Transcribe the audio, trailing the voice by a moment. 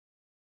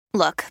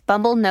Look,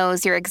 Bumble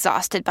knows you're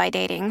exhausted by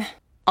dating.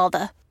 All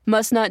the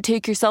must not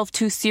take yourself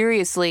too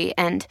seriously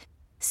and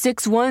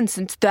 6'1"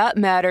 since that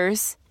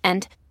matters.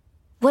 And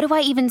what do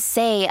I even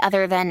say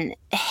other than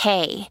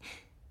hey?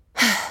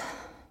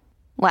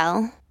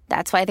 Well,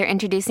 that's why they're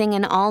introducing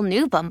an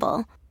all-new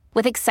Bumble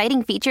with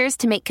exciting features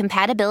to make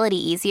compatibility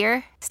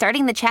easier,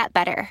 starting the chat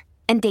better,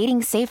 and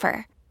dating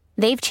safer.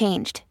 They've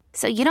changed,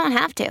 so you don't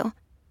have to.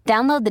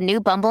 Download the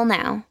new Bumble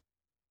now.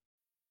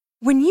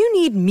 When you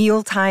need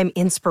mealtime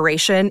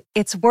inspiration,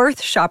 it's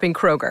worth shopping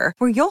Kroger,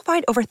 where you'll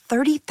find over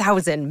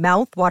 30,000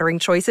 mouth-watering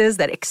choices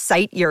that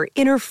excite your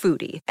inner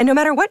foodie. And no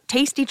matter what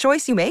tasty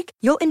choice you make,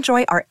 you'll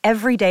enjoy our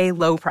everyday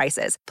low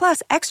prices,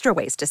 plus extra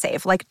ways to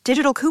save, like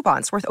digital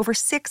coupons worth over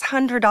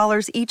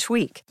 $600 each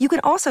week. You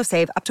can also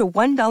save up to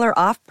 $1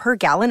 off per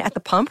gallon at the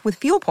pump with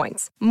fuel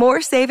points.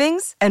 More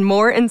savings and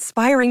more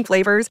inspiring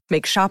flavors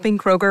make shopping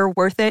Kroger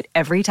worth it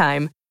every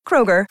time.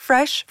 Kroger,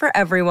 fresh for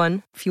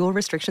everyone. Fuel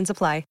restrictions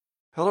apply.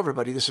 Hello,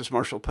 everybody. This is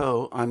Marshall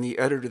Poe. I'm the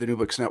editor of the New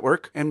Books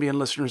Network. NBN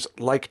listeners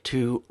like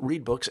to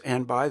read books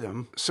and buy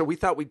them. So we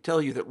thought we'd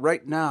tell you that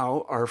right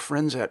now, our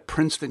friends at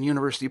Princeton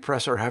University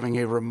Press are having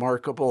a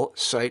remarkable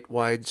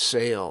site-wide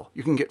sale.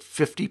 You can get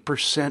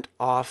 50%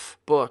 off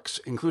books,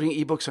 including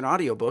ebooks and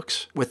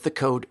audiobooks, with the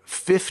code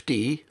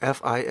 50,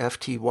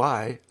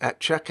 F-I-F-T-Y, at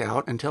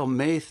checkout until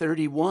May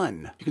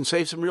 31. You can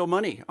save some real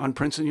money on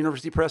Princeton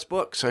University Press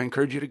books. I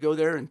encourage you to go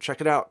there and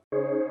check it out.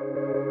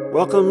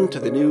 Welcome to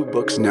the New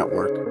Books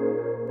Network.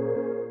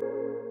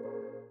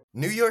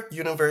 New York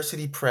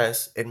University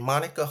Press and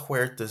Monica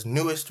Huerta's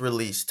newest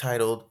release,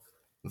 titled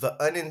The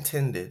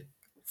Unintended: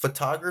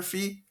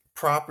 Photography,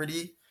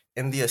 Property,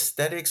 and the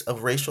Aesthetics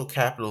of Racial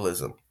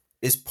Capitalism,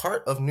 is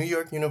part of New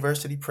York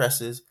University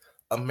Press's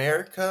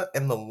America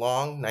and the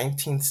Long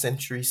 19th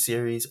Century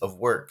series of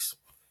works.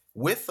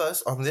 With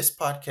us on this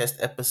podcast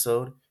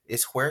episode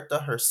is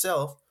Huerta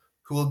herself,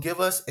 who will give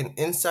us an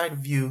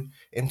inside view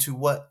into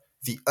what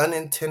the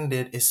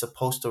unintended is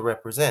supposed to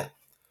represent.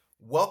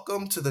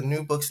 Welcome to the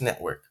New Books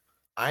Network.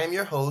 I am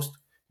your host,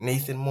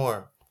 Nathan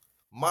Moore.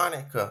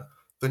 Monica,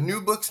 the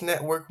New Books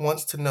Network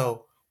wants to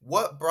know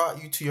what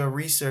brought you to your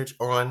research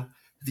on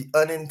The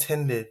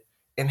Unintended,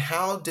 and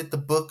how did the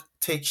book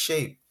take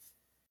shape?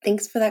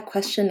 Thanks for that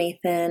question,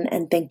 Nathan,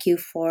 and thank you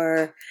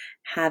for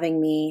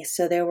having me.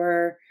 So there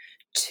were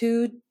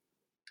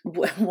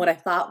what I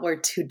thought were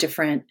two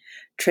different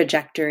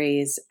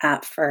trajectories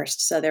at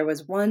first. So there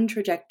was one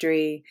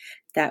trajectory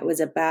that was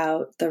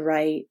about the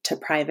right to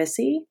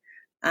privacy,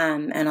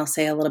 and I'll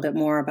say a little bit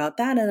more about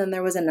that. And then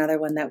there was another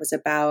one that was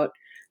about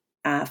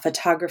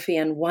photography,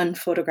 and one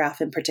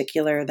photograph in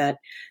particular that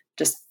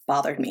just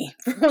bothered me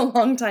for a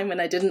long time, and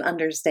I didn't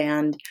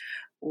understand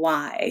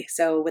why.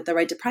 So with the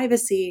right to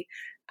privacy,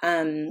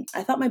 I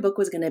thought my book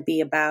was going to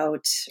be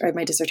about, or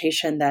my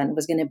dissertation then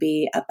was going to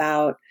be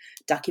about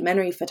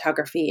documentary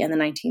photography in the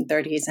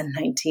 1930s and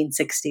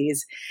 1960s.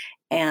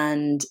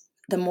 And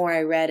the more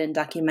I read in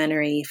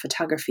documentary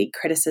photography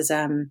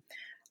criticism,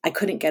 I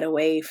couldn't get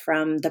away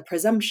from the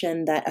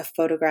presumption that a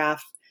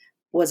photograph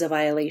was a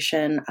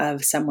violation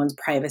of someone's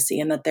privacy,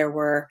 and that there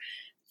were,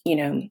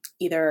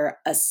 either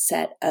a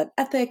set of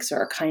ethics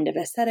or a kind of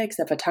aesthetics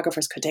that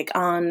photographers could take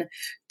on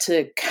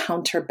to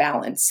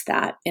counterbalance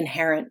that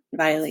inherent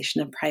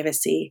violation of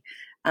privacy.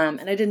 And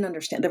I didn't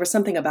understand. There was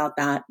something about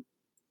that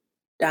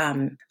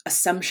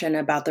assumption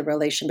about the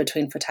relation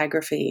between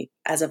photography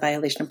as a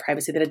violation of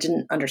privacy that I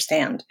didn't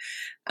understand,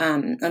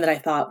 and that I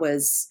thought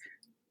was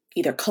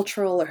either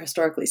cultural or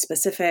historically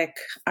specific.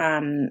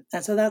 And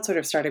so that sort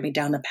of started me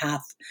down the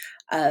path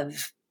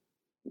of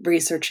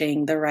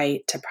researching the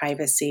right to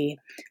privacy,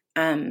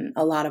 a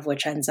lot of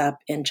which ends up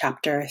in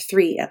chapter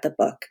 3 of the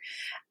book.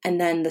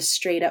 And then the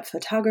straight up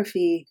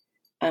photography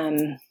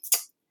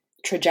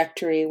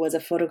trajectory was a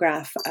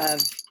photograph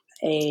of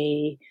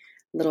a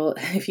little,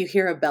 if you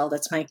hear a bell,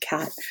 that's my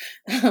cat,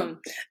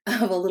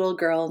 of a little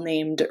girl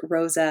named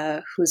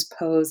Rosa, who's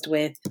posed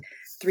with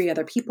 3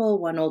 other people,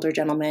 1 older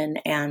gentleman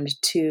and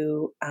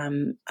 2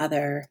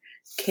 other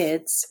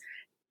kids.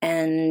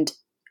 And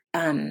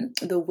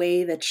the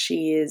way that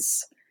she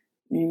is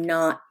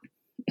not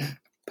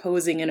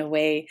posing in a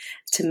way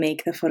to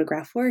make the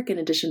photograph work, in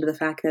addition to the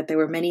fact that there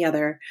were many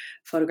other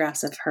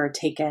photographs of her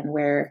taken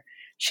where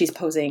she's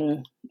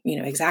posing,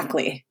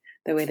 exactly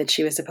the way that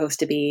she was supposed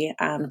to be,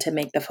 to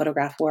make the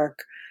photograph work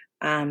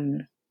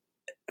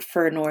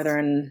for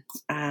Northern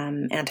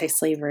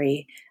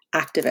anti-slavery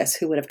activists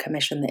who would have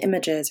commissioned the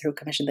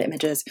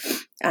images,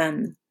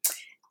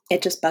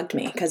 it just bugged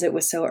me because it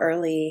was so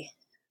early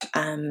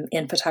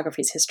in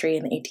photography's history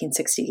in the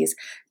 1860s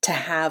to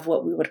have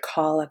what we would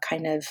call a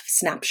kind of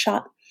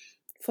snapshot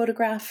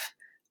photograph,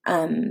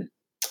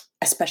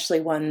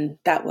 especially one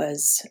that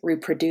was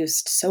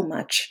reproduced so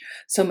much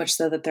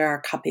so that there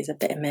are copies of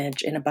the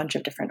image in a bunch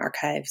of different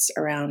archives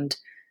around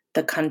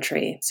the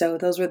country. So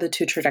those were the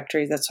 2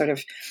 trajectories that sort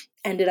of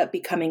ended up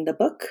becoming the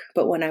book.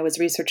 But when I was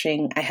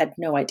researching, I had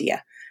no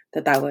idea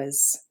that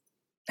was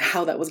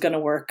how that was going to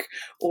work,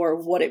 or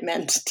what it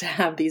meant to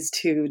have these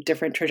 2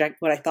 different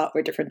what I thought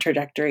were different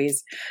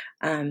trajectories.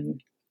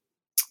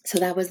 So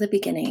that was the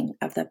beginning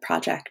of the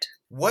project.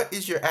 What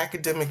is your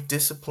academic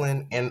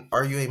discipline, and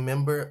are you a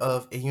member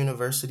of a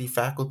university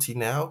faculty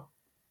now?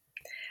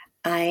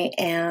 I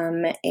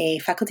am a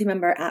faculty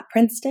member at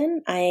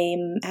Princeton. I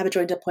have a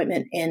joint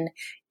appointment in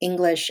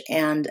English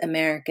and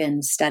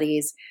American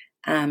Studies.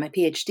 My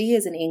PhD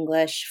is in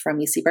English from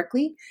UC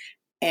Berkeley,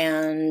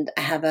 and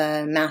I have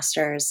a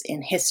master's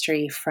in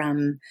history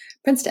from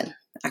Princeton,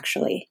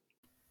 actually.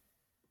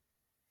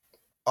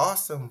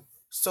 Awesome.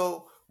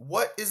 So,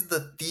 what is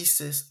the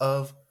thesis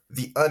of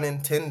The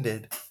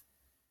Unintended?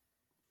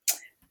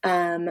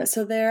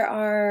 So there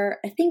are,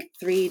 I think,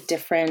 3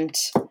 different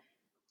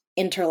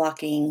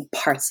interlocking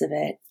parts of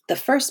it. The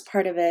first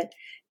part of it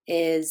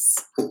is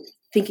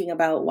thinking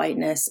about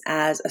whiteness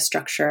as a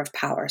structure of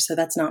power. So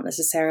that's not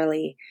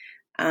necessarily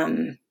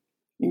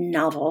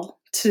novel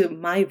to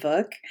my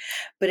book,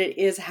 but it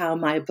is how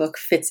my book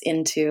fits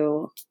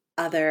into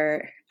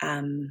other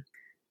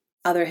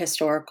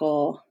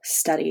historical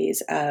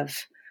studies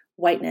of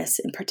whiteness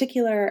in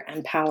particular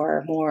and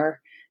power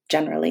more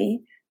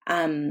generally.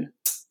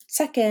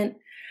 Second,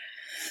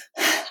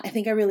 I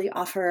think I really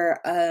offer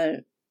a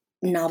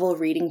novel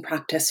reading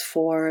practice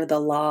for the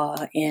law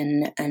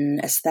in an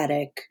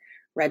aesthetic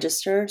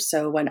register.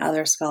 So when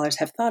other scholars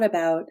have thought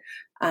about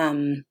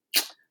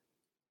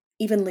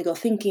even legal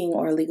thinking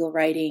or legal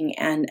writing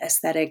and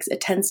aesthetics,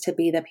 it tends to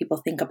be that people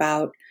think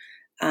about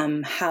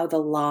how the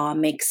law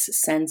makes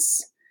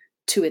sense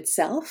to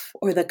itself,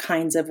 or the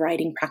kinds of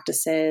writing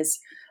practices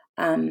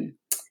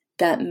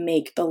that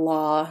make the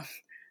law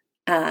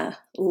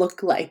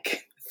look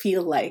like,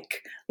 feel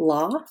like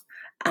law.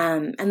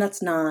 And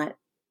that's not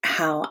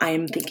how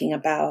I'm thinking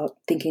of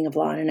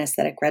law in an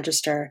aesthetic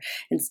register.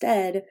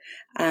 Instead,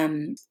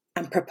 I'm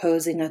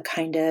proposing a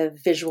kind of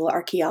visual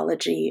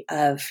archaeology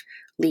of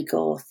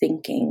legal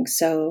thinking.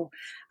 So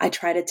I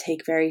try to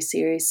take very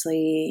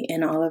seriously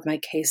in all of my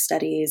case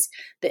studies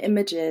the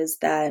images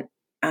that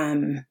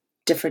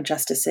different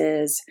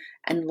justices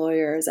and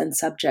lawyers and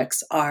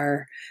subjects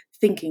are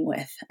thinking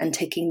with, and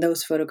taking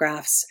those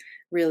photographs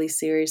really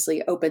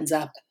seriously opens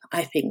up,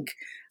 I think,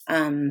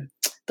 the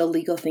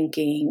legal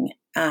thinking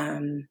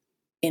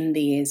in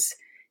these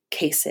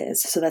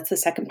cases. So that's the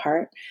second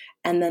part.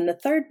 And then the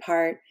third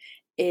part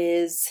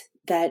is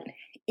that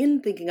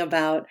in thinking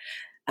about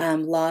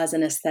law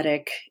in an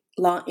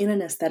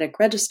aesthetic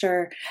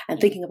register, and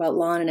thinking about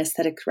law in an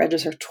aesthetic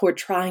register toward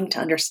trying to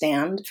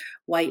understand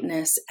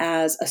whiteness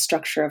as a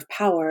structure of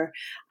power,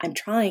 I'm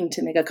trying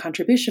to make a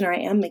contribution, or I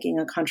am making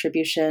a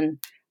contribution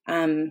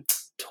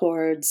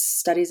towards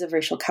studies of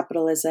racial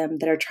capitalism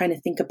that are trying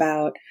to think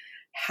about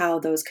how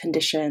those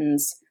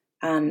conditions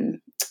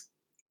on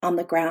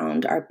the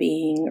ground are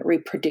being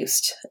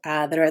reproduced,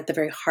 that are at the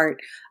very heart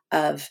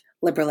of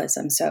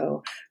liberalism.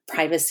 So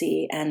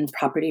privacy and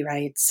property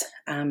rights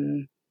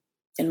in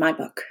my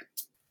book.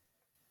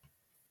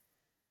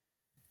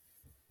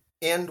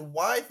 And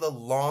why the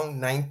long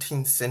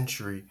 19th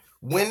century?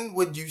 When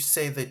would you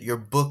say that your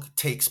book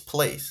takes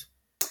place?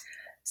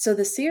 So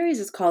the series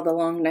is called The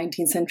Long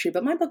 19th Century,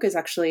 but my book is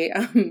actually,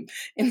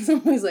 in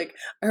some ways, like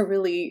a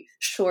really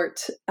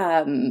short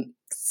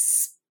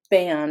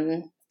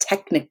span,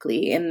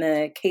 technically, in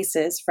the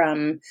cases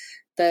from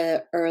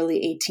the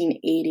early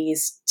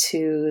 1880s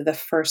to the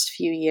first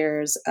few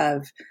years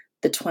of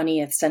the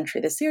 20th century.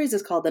 The series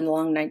is called The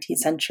Long 19th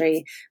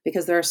Century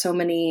because there are so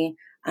many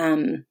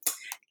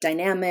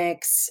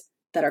dynamics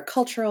that are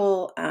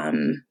cultural,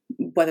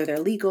 whether they're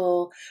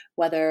legal,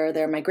 whether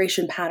they're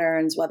migration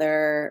patterns,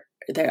 whether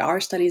there are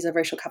studies of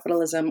racial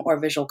capitalism or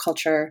visual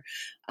culture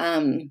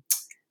in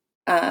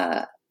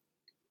the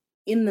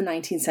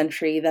 19th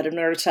century, that in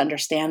order to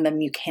understand them,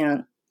 you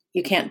can't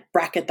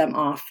bracket them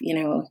off,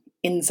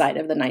 inside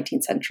of the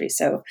 19th century.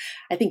 So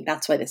I think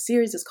that's why the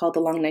series is called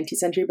The Long 19th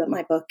Century, but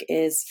my book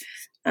is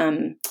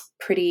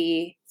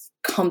pretty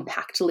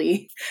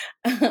compactly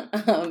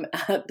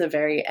at the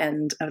very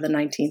end of the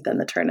 19th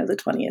and the turn of the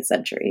 20th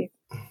century.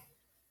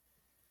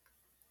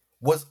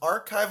 Was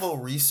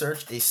archival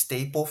research a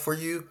staple for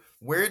you?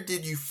 Where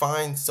did you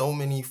find so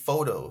many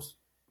photos?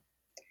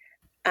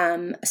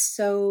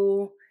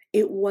 So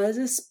it was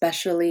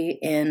especially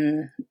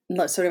in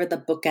sort of at the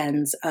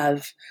bookends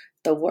of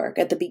the work.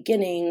 At the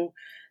beginning,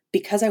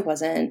 because I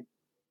wasn't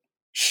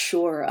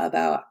sure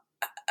about,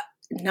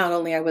 not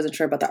only I wasn't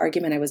sure about the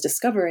argument, I was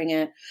discovering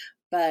it,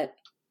 but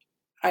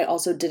I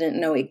also didn't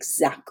know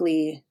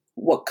exactly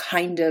what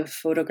kind of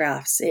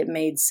photographs it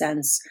made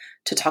sense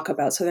to talk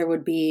about. So there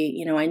would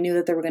be, I knew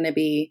that there were going to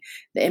be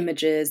the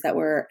images that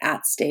were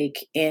at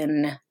stake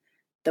in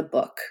the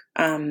book.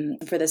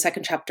 For the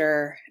second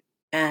chapter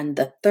and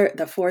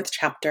the fourth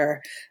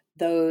chapter,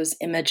 those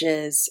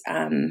images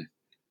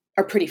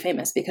are pretty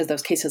famous because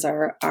those cases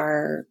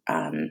are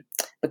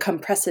become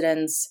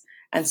precedents,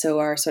 and so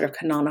are sort of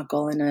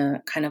canonical in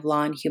a kind of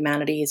law and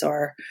humanities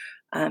or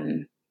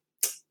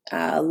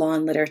law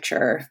and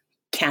literature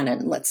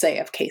canon, let's say,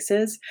 of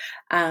cases.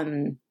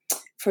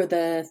 For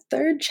the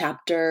third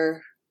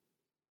chapter,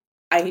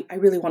 I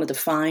really wanted to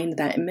find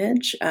that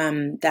image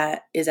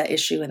that is at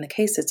issue in the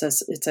case.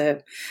 It's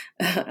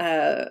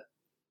a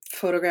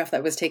photograph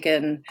that was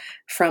taken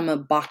from a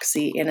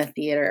boxy in a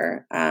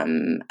theater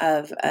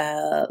of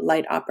a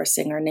light opera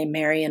singer named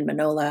Marion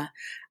Manola.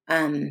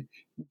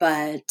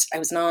 But I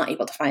was not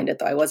able to find it,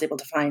 though I was able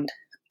to find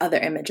other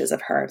images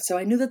of her. So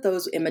I knew that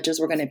those images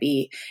were going to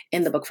be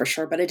in the book for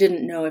sure, but I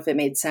didn't know if it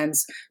made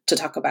sense to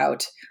talk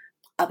about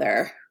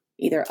either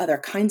other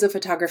kinds of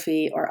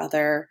photography or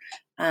other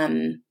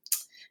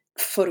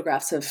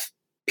photographs of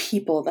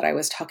people that I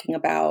was talking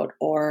about,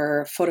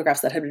 or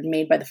photographs that had been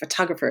made by the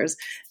photographers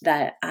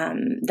that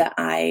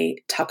I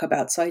talk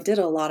about. So I did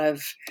a lot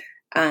of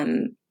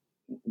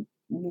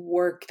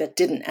work that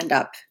didn't end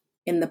up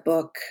in the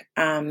book,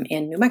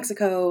 in New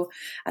Mexico,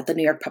 at the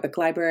New York Public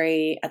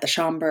Library, at the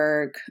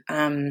Schomburg,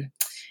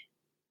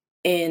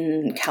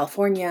 in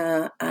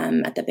California,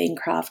 at the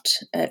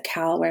Bancroft at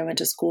Cal, where I went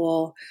to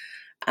school.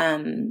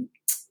 And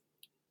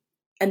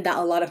that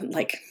a lot of,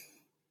 like,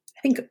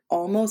 I think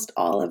almost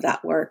all of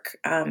that work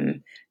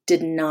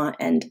did not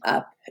end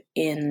up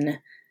in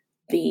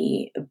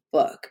the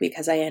book,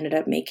 because I ended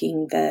up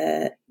making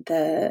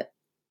the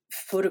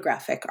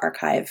photographic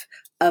archive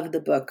of the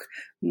book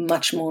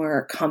much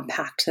more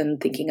compact than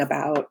thinking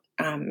about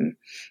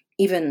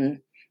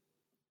even,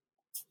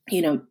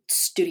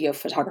 studio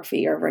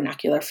photography or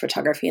vernacular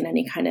photography in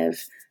any kind of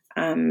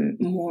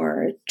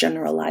more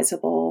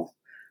generalizable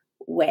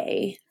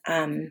way.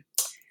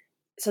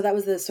 So that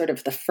was the sort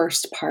of the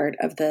first part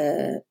of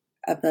the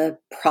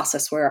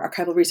process, where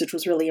archival research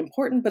was really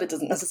important, but it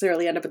doesn't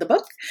necessarily end up in the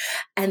book.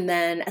 And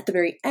then at the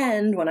very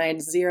end, when I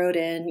had zeroed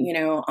in,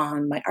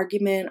 on my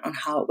argument, on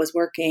how it was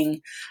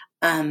working,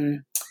 I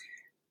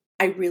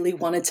really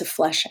wanted to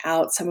flesh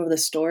out some of the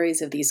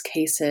stories of these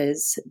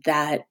cases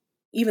that,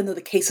 even though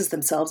the cases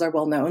themselves are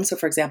well known. So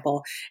for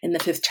example, in the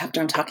 5th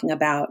chapter, I'm talking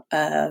about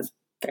a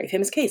very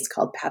famous case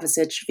called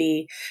Pavicic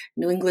v.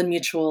 New England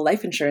Mutual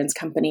Life Insurance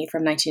Company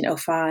from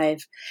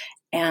 1905.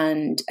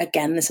 And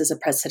again, this is a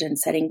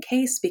precedent-setting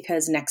case,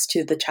 because next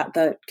to the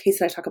case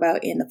that I talk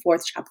about in the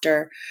 4th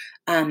chapter,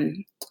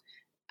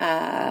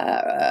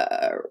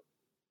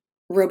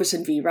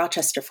 Robeson v.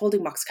 Rochester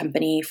Folding Box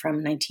Company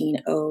from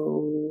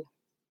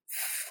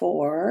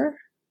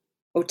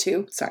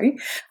 1902, sorry.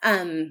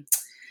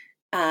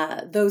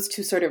 Those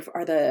two sort of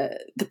are the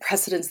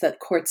precedents that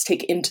courts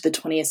take into the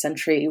 20th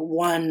century,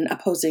 one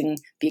opposing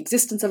the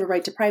existence of a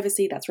right to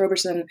privacy, that's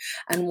Roberson,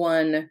 and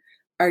one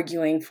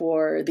arguing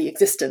for the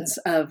existence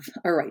of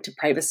a right to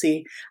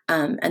privacy,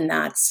 and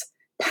that's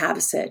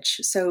Pavicic.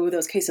 So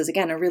those cases,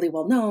 again, are really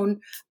well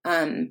known,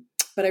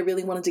 but I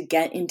really wanted to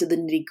get into the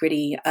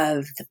nitty-gritty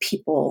of the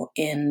people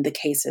in the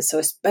cases. So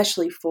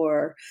especially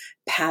for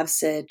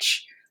Pavicic,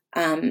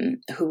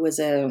 who was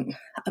a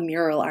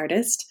mural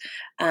artist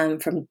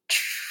from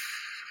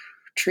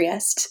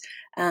Trieste,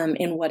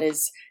 in what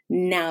is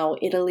now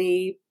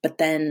Italy, but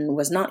then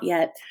was not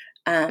yet.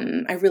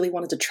 I really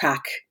wanted to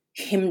track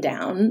him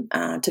down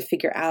to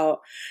figure out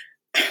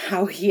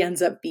how he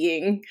ends up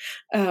being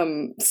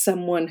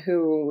someone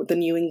who the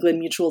New England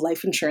Mutual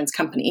Life Insurance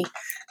Company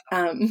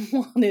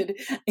wanted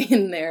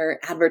in their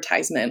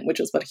advertisement, which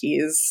is what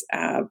he's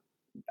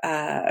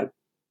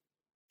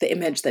the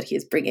image that he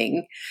is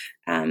bringing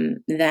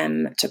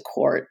them to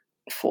court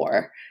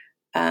for.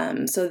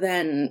 So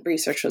then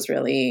research was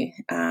really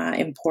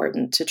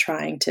important to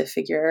trying to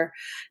figure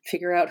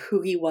out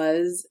who he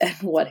was and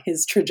what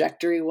his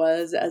trajectory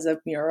was as a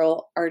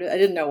mural artist. I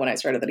didn't know when I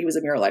started that he was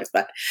a mural artist,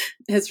 but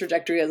his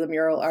trajectory as a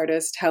mural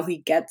artist, how he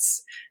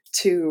gets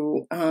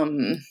to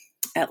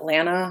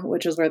Atlanta,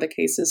 which is where the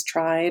case is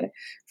tried,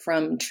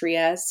 from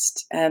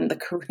Trieste, and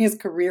his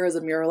career as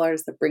a mural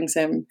artist that brings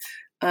him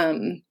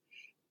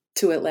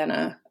to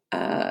Atlanta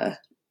at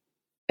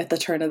the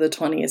turn of the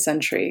 20th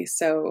century.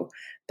 So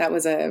that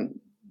was a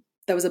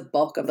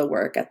bulk of the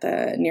work at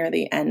near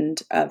the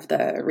end of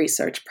the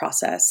research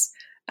process.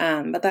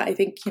 But that, I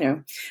think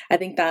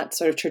that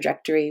sort of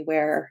trajectory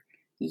where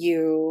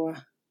you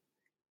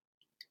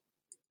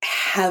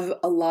have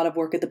a lot of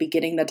work at the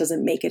beginning that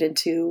doesn't make it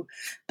into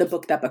the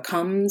book that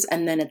becomes,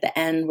 and then at the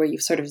end where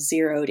you've sort of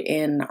zeroed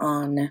in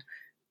on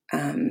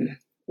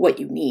what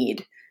you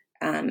need,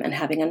 and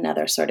having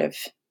another sort of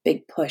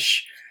big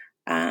push,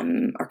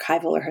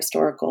 archival or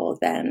historical,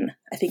 then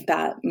I think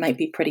that might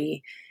be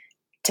pretty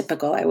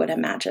typical, I would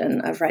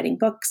imagine, of writing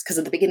books, because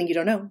at the beginning you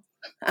don't know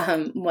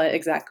what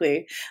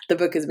exactly the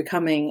book is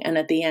becoming, and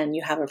at the end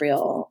you have a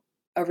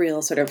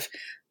real sort of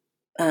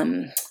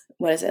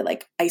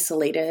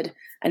isolated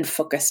and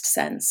focused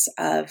sense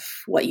of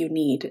what you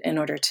need in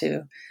order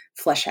to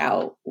flesh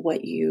out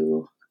what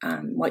you're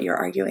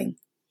arguing.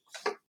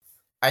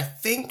 I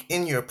think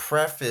in your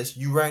preface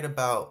you write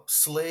about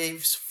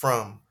slaves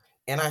from,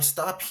 and I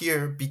stop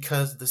here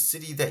because the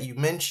city that you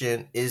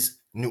mention is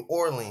New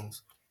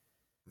Orleans.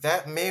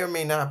 That may or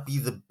may not be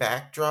the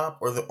backdrop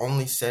or the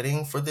only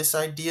setting for this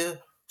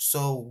idea.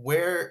 So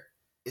where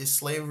is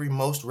slavery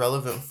most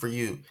relevant for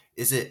you?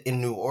 Is it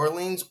in New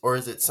Orleans or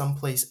is it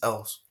someplace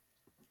else?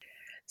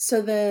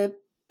 So the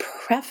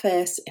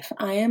preface, if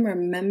I am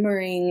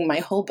remembering my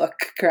whole book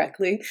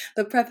correctly,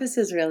 the preface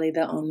is really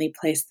the only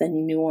place that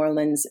New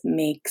Orleans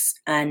makes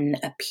an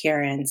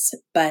appearance.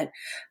 But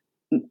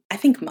I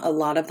think a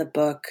lot of the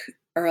book,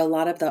 or a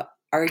lot of the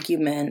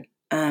argument,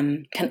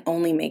 can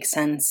only make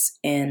sense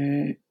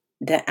in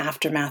the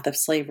aftermath of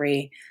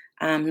slavery,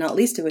 not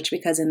least of which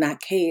because in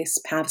that case,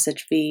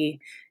 Pavsich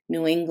v.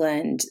 New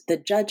England, the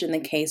judge in the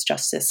case,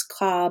 Justice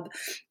Cobb,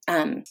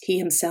 he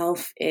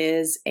himself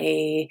is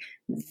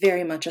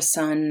very much a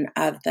son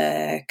of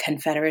the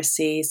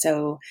Confederacy.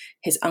 So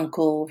his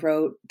uncle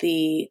wrote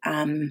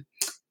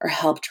or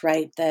helped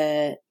write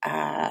the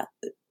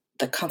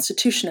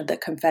Constitution of the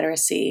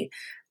Confederacy.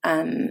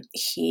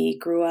 He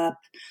grew up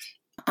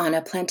on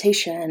a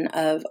plantation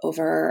of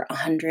over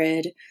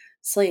 100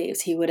 slaves.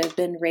 He would have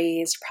been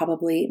raised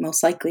probably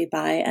most likely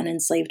by an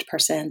enslaved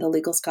person. The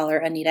legal scholar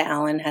Anita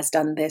Allen has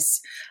done this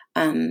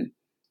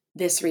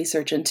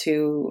research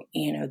into,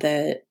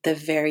 the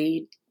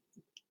very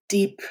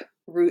deep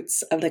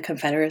roots of the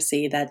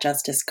Confederacy that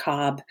Justice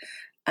Cobb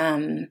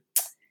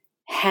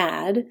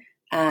had.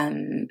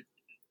 And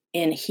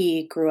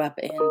he grew up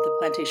the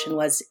plantation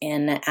was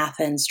in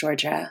Athens,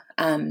 Georgia.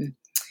 And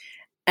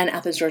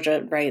Athens,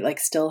 Georgia, right,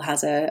 still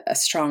has a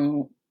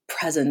strong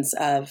presence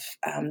of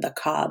the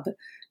Cobb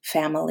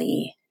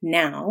family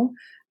now.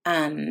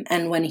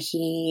 And when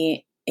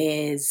he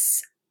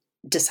is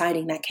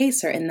deciding that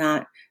case, or in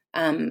that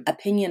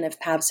opinion of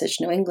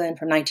Pavsich, New England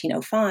from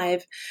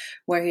 1905,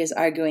 where he is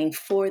arguing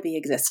for the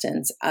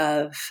existence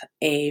of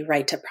a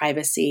right to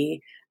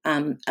privacy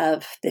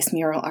of this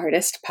mural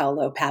artist,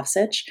 Paolo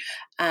Pavsich,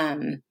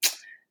 the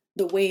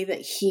way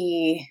that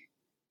he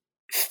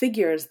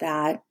figures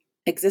that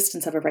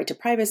existence of a right to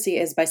privacy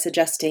is by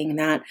suggesting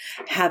that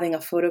having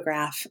a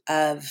photograph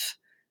of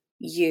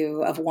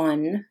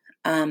one,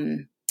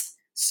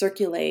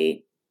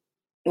 circulate,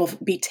 will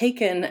be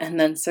taken and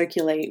then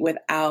circulate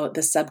without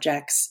the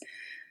subject's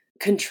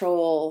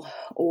control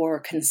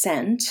or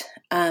consent,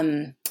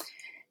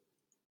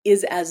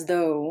 is as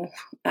though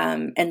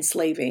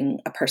enslaving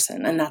a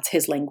person. And that's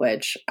his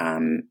language,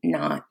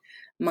 not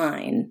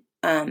mine.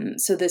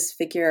 So this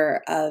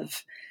figure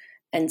of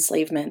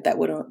enslavement that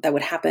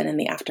would happen in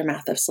the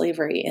aftermath of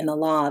slavery in the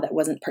law that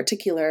wasn't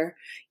particular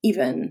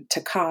even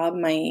to Cobb.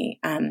 My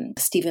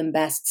Stephen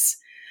Best's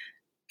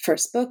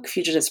first book,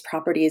 Fugitives'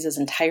 Properties, is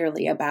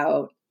entirely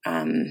about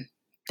the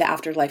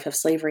afterlife of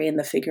slavery and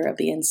the figure of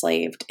the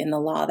enslaved in the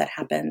law that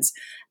happens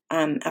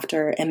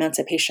after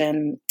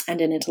emancipation and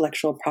in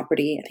intellectual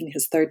property. I think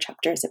his third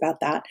chapter is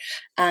about that.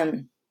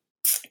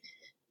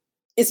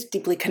 Is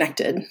deeply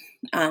connected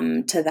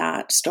to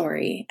that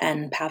story,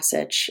 and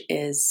Pavsich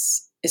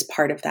is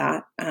part of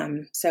that.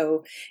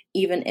 So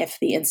even if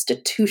the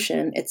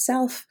institution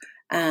itself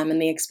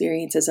and the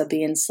experiences of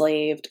the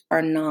enslaved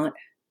are not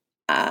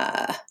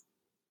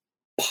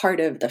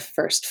part of the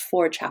first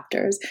 4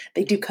 chapters,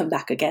 they do come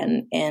back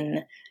again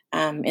in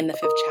the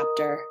 5th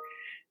chapter.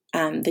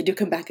 They do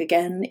come back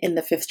again in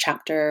the 5th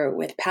chapter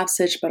with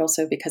Pavsich, but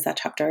also because that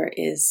chapter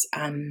is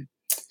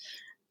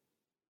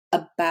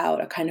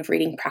about a kind of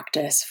reading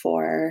practice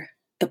for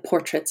the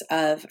portraits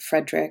of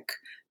Frederick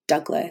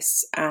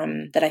Douglass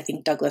that I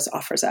think Douglass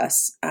offers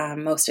us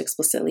most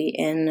explicitly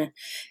in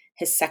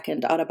his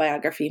second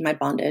autobiography, My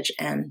Bondage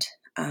and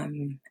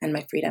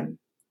My Freedom.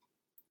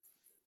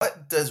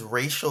 What does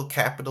racial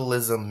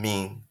capitalism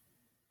mean?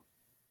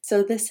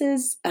 So this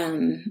is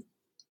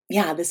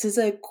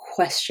a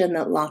question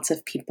that lots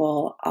of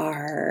people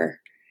are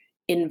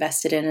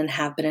invested in and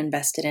have been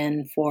invested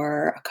in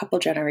for a couple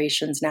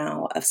generations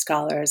now of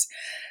scholars.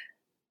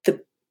 The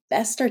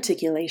best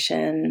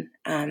articulation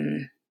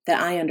that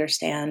I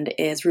understand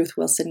is Ruth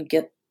Wilson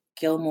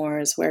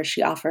Gilmore's, where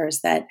she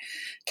offers that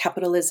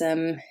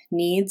capitalism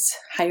needs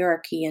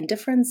hierarchy and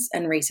difference,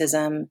 and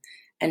racism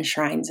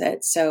enshrines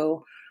it.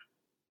 So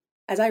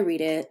as I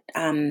read it,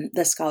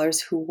 the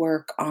scholars who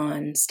work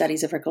on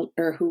studies of,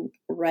 or who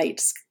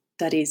write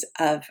studies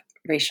of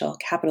racial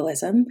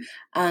capitalism,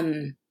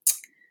 are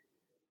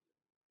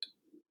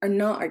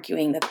not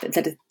arguing that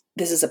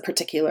this is a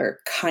particular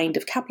kind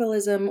of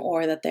capitalism,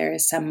 or that there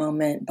is some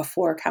moment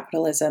before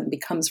capitalism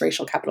becomes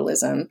racial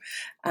capitalism.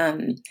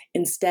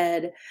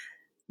 Instead,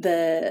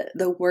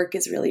 the work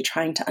is really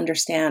trying to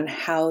understand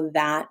how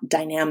that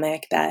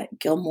dynamic that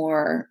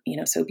Gilmore,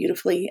 so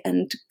beautifully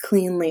and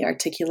cleanly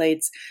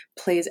articulates,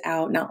 plays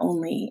out not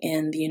only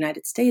in the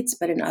United States,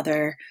 but in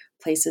other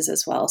places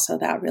as well. So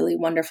that really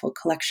wonderful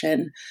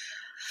collection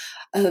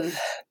of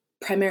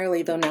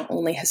primarily, though not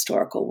only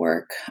historical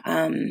work,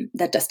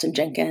 that Dustin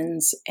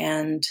Jenkins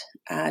and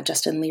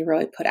Justin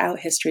Leroy put out,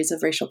 Histories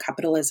of Racial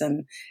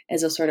Capitalism,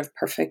 is a sort of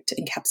perfect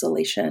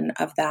encapsulation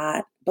of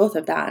that, both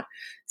of that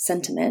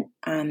sentiment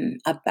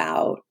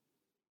about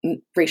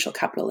racial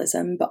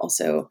capitalism, but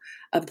also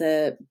of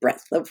the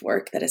breadth of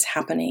work that is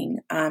happening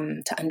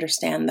to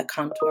understand the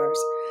contours,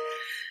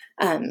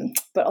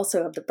 but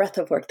also of the breadth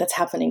of work that's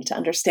happening to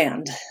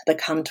understand the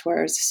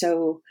contours.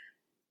 So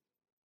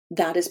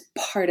that is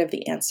part of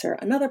the answer.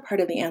 Another part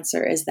of the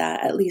answer is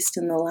that, at least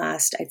in the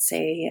last, I'd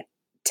say,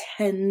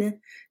 10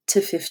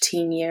 to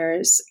 15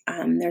 years,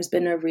 there's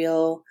been a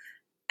real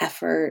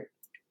effort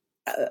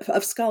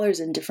of scholars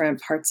in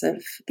different parts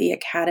of the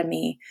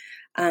academy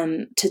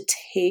to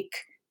take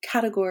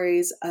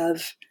categories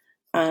of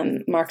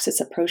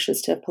Marxist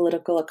approaches to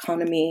political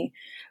economy,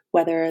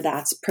 whether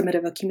that's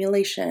primitive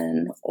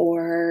accumulation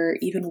or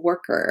even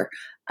worker,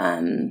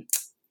 and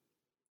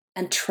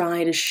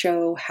try to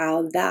show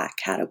how that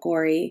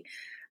category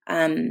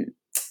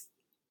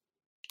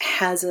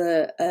has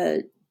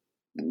a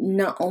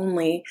not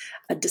only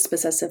a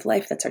dispossessive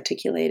life that's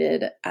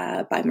articulated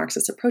by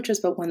Marxist approaches,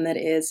 but one that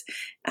is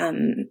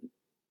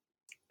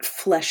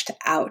fleshed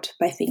out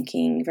by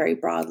thinking very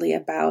broadly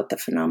about the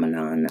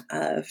phenomenon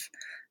of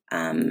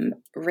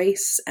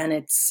race and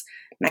its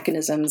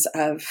mechanisms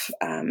of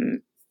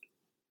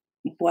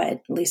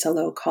what Lisa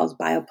Lowe calls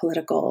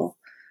biopolitical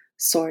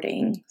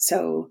sorting.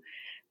 So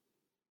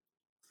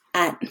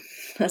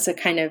as a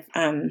kind of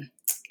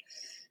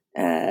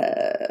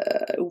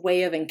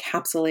way of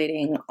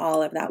encapsulating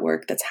all of that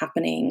work that's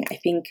happening, I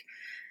think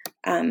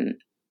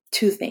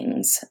two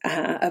things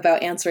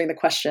about answering the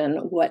question,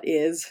 what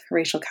is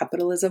racial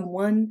capitalism?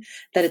 One,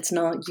 that it's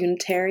not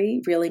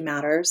unitary really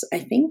matters, I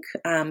think.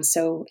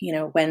 So,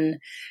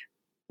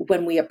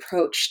 when we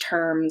approach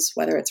terms,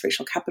 whether it's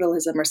racial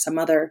capitalism or some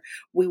other,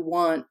 we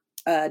want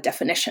a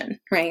definition,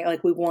 right?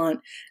 Like we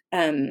want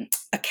a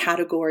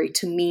category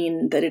to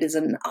mean that it is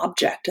an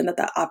object and that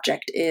that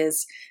object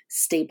is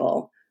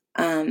stable.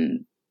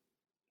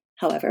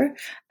 However,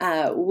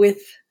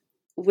 with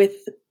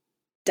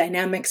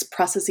dynamics,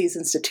 processes,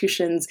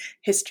 institutions,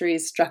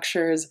 histories,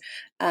 structures,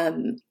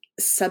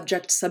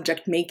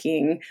 subject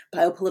making,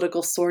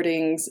 biopolitical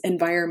sortings,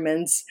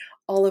 environments,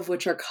 all of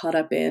which are caught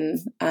up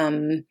in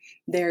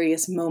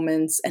various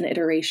moments and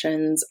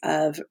iterations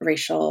of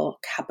racial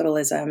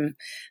capitalism.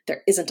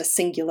 There isn't a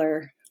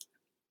singular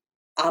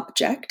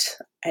object,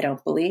 I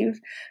don't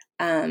believe,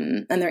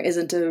 and there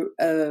isn't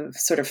a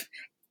sort of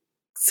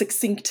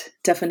succinct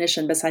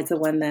definition besides the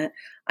one that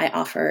I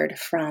offered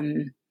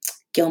from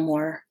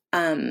Gilmore.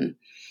 But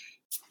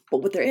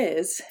what there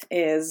is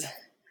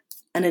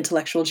an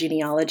intellectual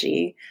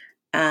genealogy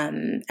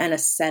and a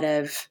set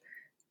of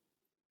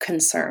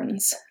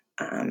concerns.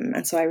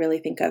 And so I really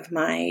think of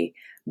my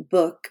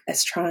book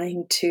as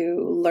trying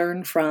to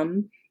learn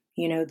from,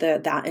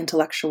 that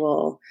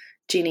intellectual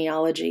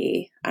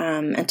genealogy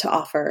and to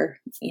offer,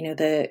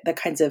 the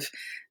kinds of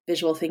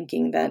visual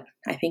thinking that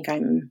I think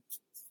I'm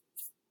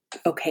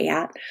okay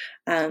at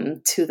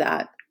to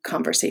that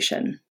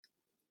conversation.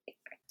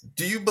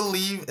 Do you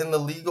believe in the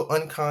legal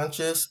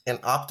unconscious and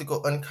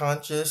optical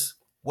unconscious?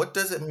 What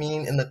does it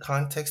mean in the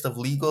context of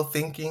legal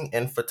thinking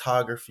and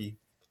photography?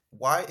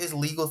 Why is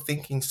legal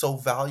thinking so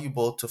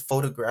valuable to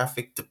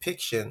photographic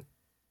depiction?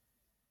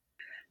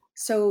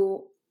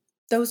 So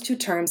those two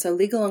terms, so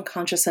legal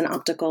unconscious and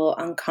optical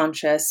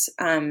unconscious,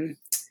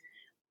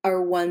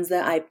 are ones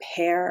that I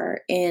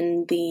pair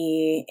in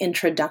the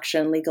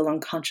introduction, legal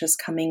unconscious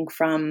coming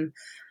from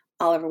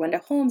Oliver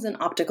Wendell Holmes and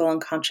optical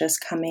unconscious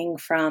coming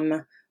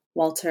from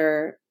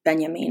Walter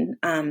Benjamin.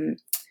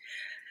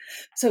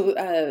 So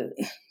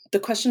the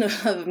question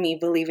of me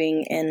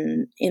believing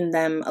in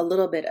them a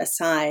little bit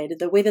aside,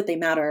 the way that they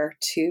matter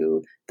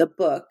to the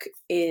book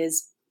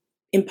is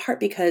in part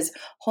because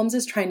Holmes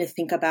is really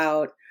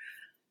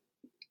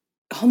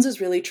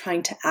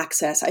trying to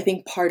access, I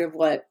think part of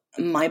what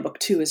my book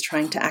too is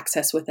trying to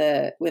access with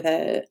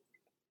a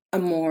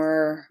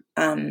more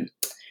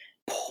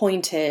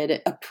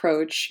pointed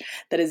approach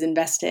that is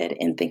invested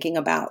in thinking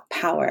about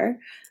power.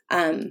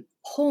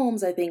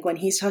 Holmes, I think, when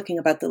he's talking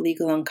about the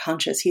legal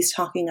unconscious, he's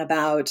talking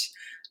about,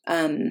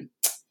 for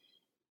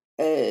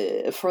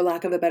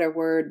lack of a better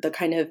word, the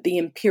kind of the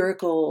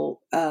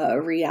empirical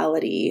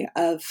reality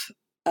of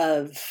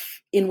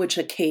in which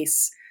a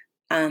case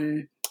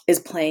is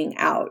playing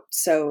out.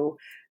 So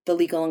the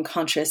legal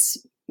unconscious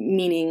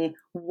meaning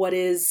what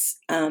is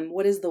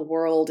the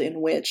world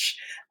in which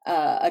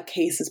a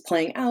case is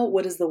playing out?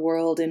 What is the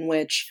world in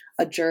which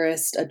a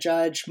jurist, a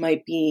judge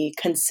might be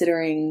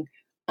considering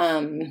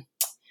the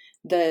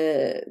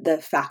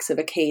facts of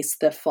a case,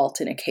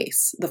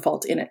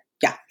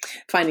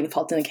 finding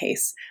fault in a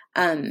case.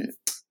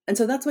 And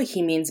so that's what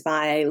he means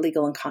by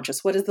legal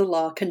unconscious. What is the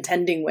law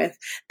contending with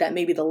that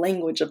maybe the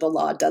language of the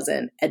law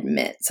doesn't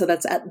admit? So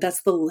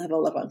that's the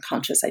level of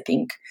unconscious, I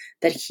think,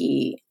 that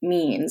he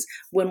means.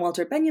 When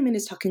Walter Benjamin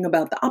is talking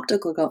about the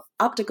optical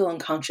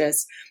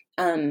unconscious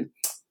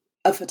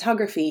of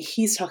photography,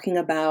 he's talking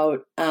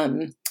about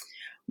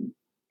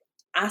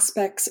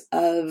aspects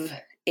of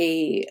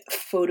a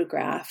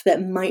photograph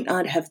that might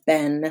not have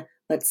been,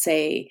 let's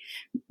say,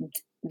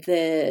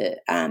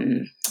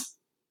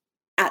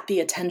 at the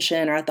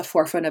attention or at the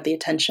forefront of the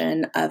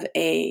attention of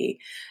a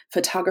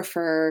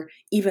photographer,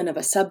 even of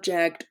a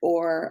subject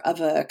or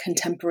of a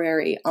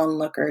contemporary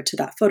onlooker to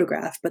that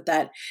photograph, but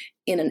that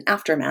in an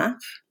aftermath,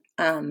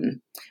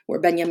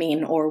 where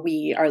Benjamin or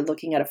we are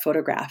looking at a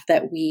photograph,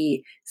 that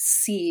we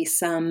see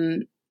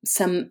some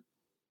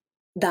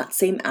that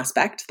same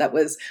aspect that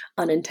was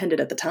unintended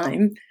at the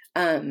time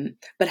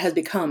but has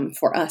become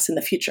for us in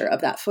the future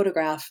of that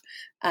photograph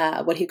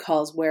what he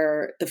calls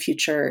where the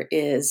future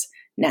is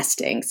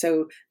nesting.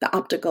 So the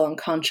optical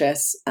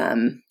unconscious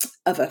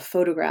of a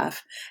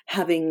photograph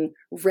having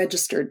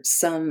registered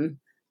something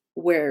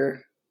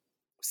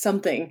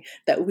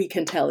that we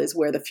can tell is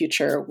where the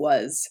future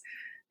was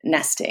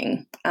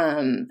nesting.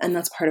 And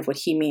that's part of what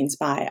he means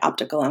by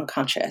optical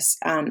unconscious.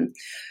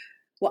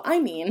 What I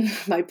mean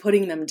by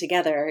putting them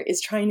together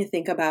is trying to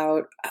think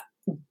about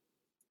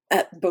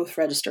at both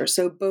registers.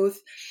 So both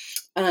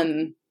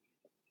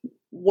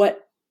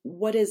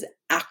what is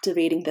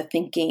activating the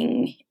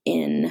thinking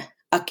in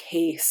a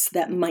case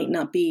that might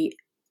not be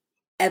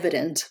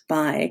evident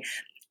by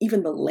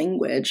even the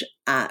language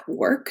at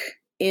work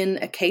in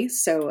a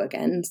case. So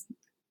again,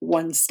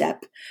 one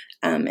step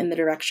in the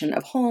direction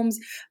of Holmes,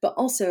 but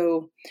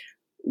also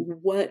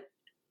what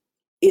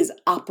is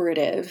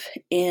operative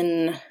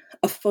in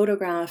a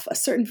photograph, a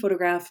certain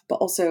photograph, but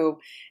also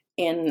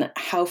in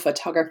how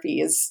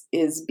photography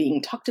is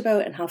being talked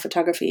about and how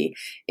photography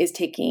is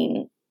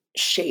taking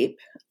shape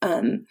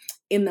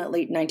in that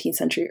late 19th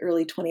century,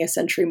 early 20th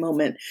century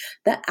moment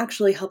that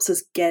actually helps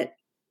us get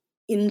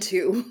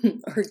into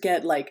or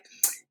get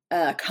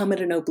come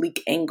at an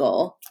oblique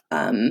angle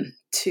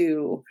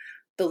to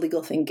the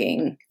legal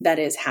thinking that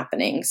is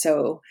happening.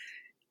 So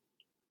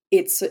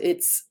it's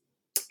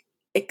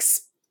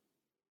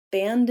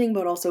expanding,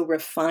 but also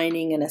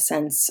refining in a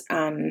sense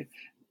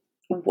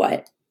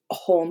what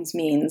Holmes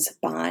means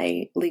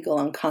by legal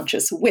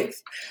unconscious,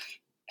 with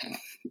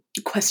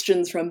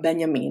questions from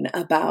Benjamin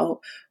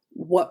about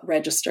what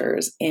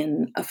registers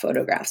in a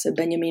photograph. So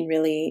Benjamin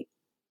really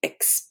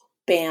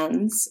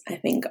expands, I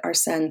think, our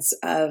sense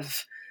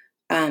of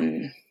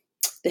the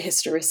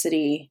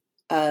historicity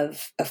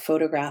of a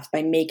photograph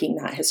by making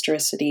that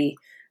historicity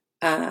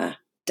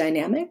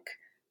dynamic.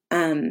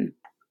 And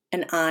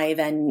I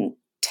then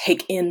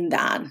take in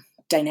that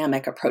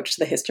dynamic approach to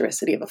the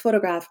historicity of a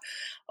photograph,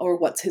 or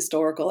what's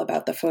historical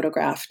about the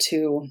photograph,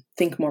 to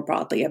think more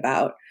broadly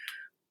about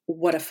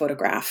what a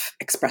photograph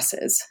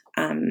expresses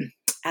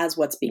as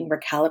what's being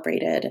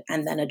recalibrated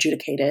and then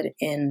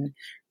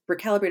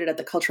recalibrated at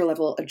the cultural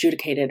level,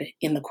 adjudicated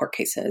in the court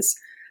cases.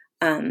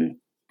 And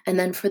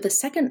then for the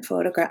second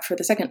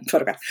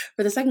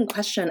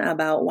question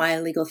about why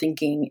legal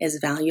thinking is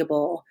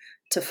valuable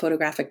to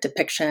photographic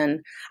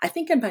depiction, I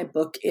think in my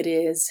book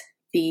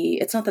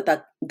it's not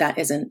that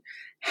isn't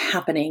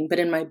happening, but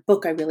in my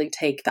book, I really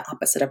take the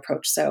opposite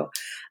approach. So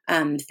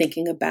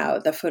thinking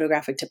about the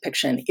photographic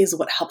depiction is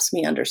what helps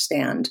me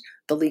understand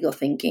the legal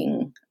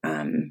thinking.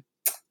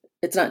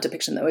 It's not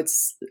depiction, though,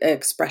 it's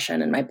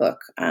expression in my book,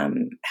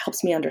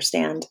 helps me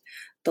understand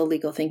the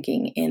legal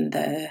thinking in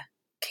the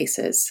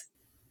cases.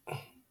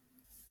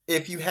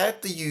 If you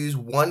had to use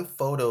one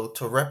photo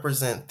to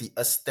represent the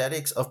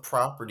aesthetics of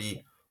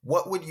property,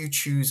 what would you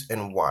choose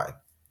and why?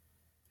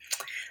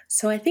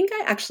 So I think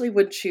I actually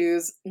would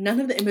choose none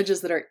of the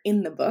images that are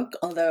in the book,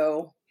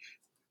 although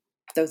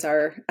those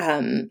are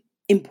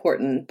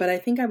important, but I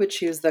think I would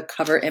choose the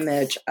cover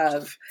image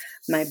of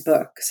my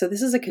book. So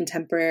this is a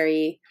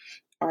contemporary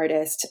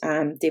artist,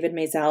 David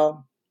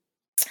Maisel,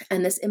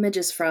 and this image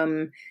is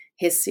from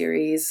his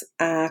series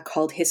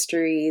called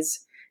History's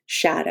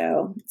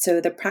Shadow.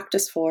 So the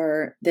practice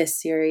for this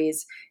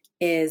series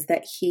is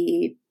that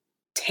he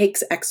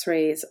takes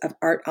X-rays of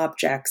art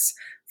objects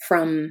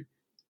from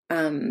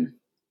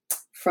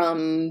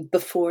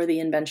before the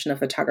invention of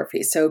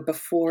photography, so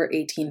before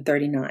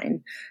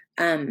 1839.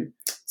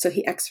 So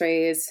he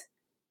X-rays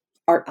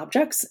art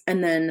objects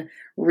and then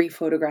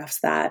rephotographs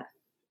that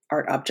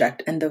art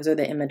object, and those are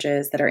the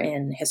images that are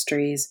in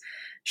History's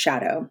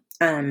Shadow,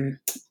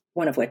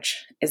 one of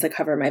which is the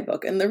cover of my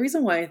book. And the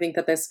reason why I think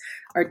that this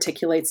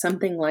articulates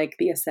something like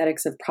the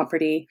aesthetics of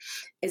property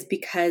is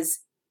because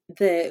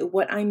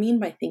what I mean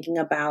by thinking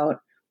about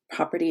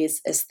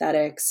property's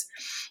aesthetics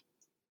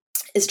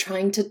is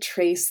trying to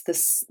trace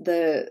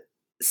the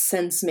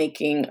sense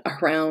making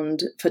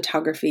around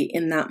photography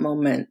in that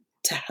moment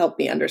to help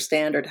me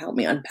understand or to help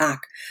me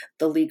unpack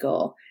the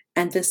legal.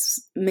 And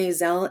this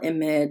Maisel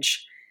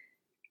image,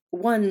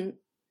 one,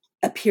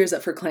 appears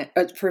at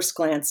first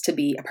glance to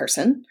be a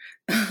person,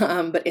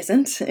 but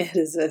isn't. It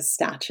is a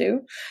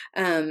statue.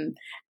 And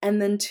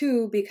then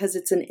two, because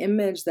it's an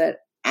image that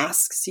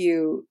asks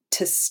you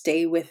to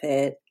stay with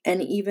it.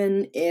 And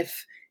even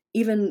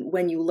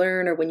when you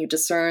learn or when you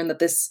discern that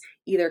this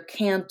either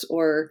can't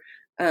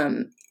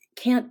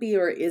be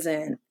or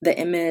isn't the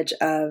image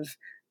of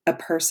a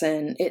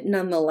person, it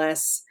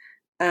nonetheless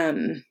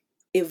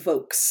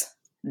evokes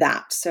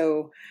that.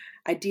 So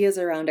ideas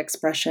around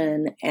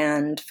expression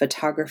and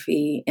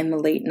photography in the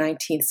late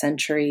 19th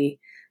century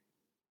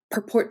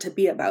purport to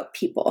be about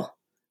people.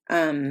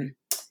 And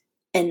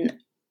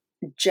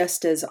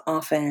just as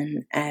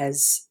often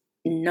as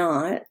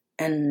not,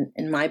 and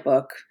in my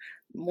book,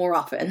 more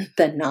often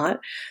than not,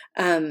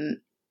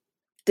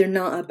 they're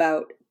not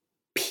about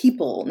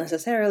people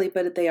necessarily,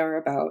 but they are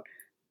about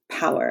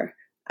power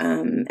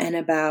and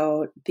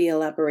about the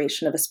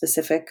elaboration of a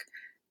specific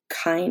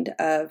kind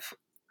of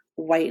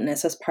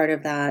whiteness as part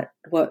of that,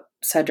 what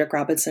Cedric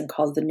Robinson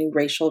called the new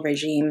racial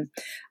regime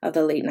of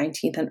the late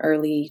 19th and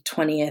early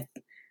 20th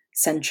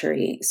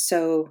century.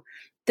 So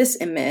this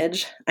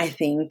image, I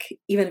think,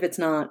 even if it's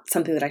not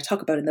something that I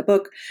talk about in the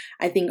book,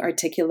 I think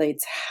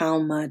articulates how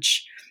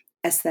much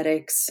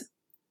aesthetics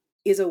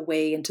is a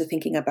way into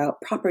thinking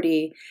about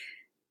property,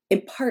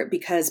 in part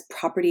because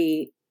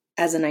property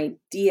as an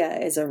idea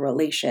is a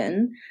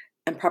relation,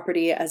 and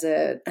property as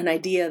an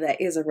idea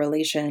that is a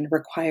relation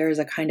requires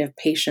a kind of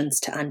patience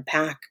to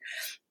unpack,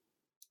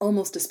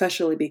 almost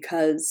especially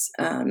because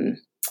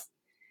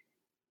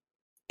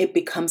it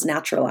becomes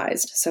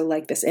naturalized. So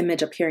like this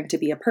image appearing to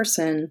be a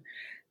person,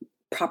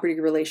 property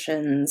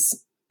relations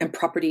and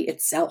property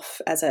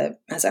itself as a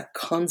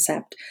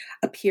concept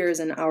appears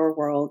in our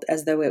world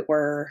as though it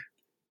were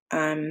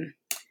a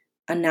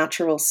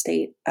natural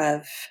state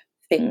of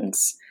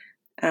things,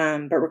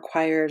 but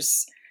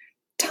requires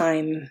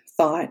time,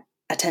 thought,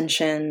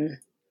 attention,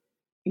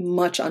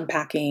 much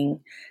unpacking,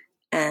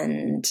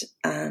 and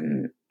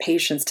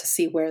patience to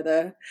see where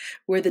the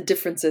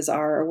differerences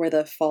are, or where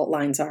the fault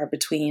lines are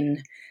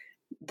between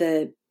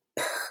the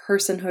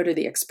personhood or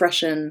the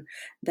expression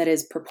that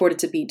is purported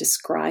to be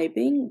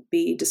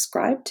be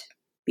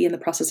in the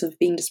process of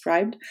being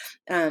described,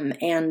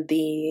 and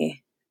the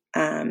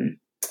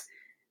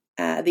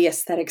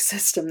aesthetic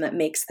system that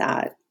makes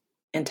that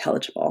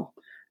intelligible.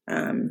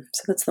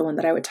 So that's the one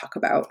that I would talk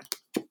about.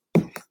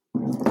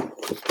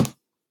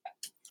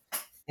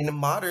 In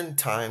modern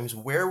times,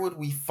 where would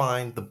we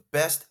find the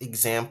best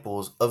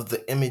examples of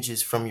the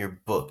images from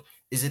your book?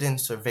 Is it in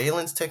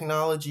surveillance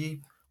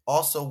technology?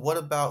 Also, what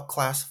about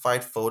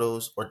classified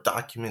photos or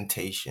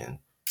documentation?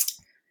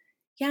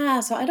 Yeah,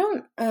 so I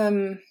don't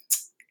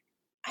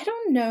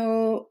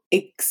know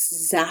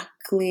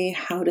exactly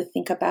how to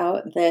think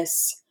about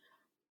this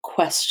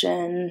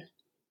question.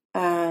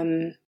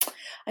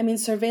 I mean,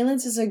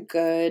 surveillance is a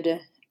good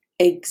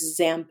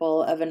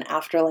example of an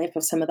afterlife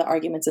of some of the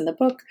arguments in the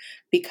book,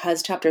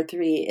 because chapter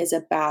 3 is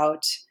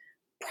about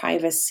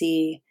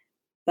privacy,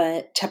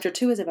 but chapter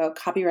 2 is about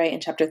copyright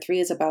and chapter 3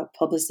 is about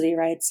publicity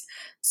rights.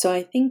 So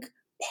I think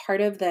part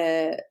of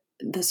the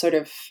sort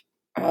of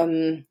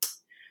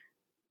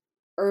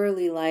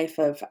early life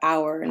of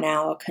our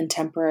now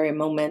contemporary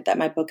moment that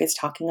my book is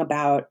talking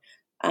about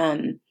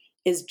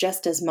is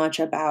just as much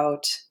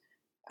about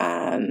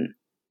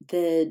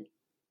the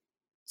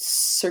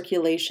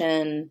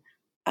circulation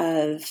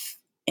of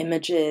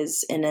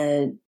images in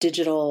a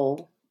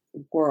digital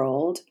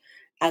world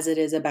as it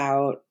is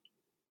about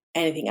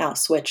anything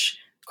else, which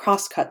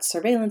cross-cuts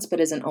surveillance but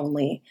isn't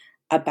only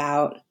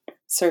about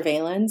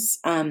surveillance.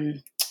 So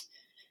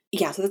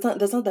that's not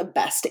the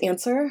best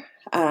answer.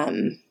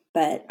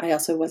 But I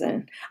also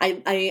wasn't.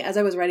 I as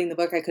I was writing the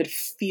book, I could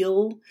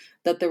feel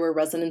that there were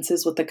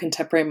resonances with the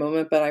contemporary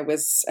moment, but I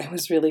was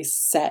really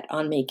set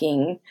on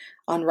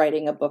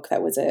writing a book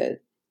that was a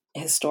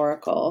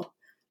historical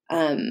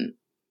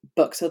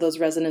book. So those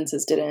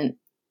resonances didn't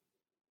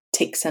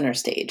take center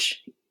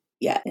stage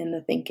yet in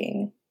the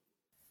thinking.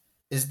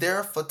 Is there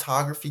a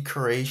photography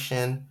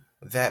curation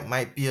that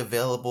might be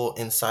available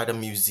inside a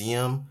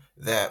museum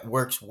that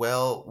works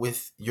well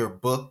with your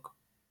book?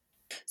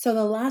 So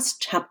the last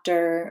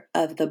chapter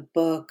of the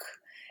book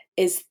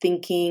is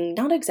thinking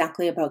not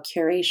exactly about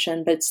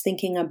curation, but it's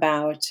thinking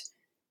about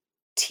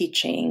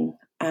teaching,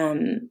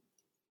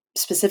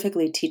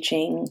 specifically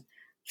teaching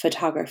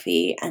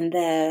photography. And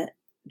the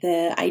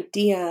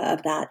idea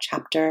of that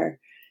chapter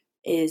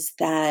is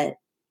that,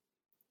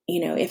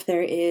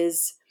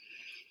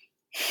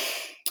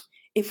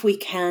 if we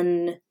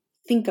can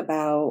think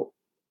about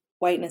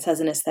whiteness as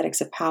an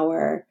aesthetics of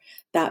power,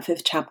 that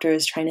 5th chapter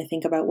is trying to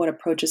think about what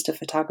approaches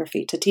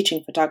to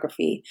teaching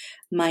photography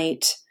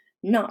might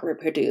not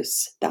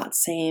reproduce that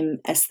same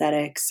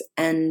aesthetics.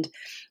 And,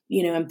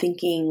 I'm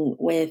thinking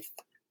with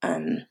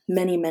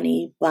many,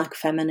 many Black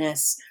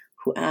feminists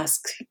who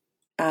ask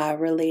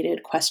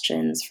related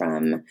questions,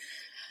 from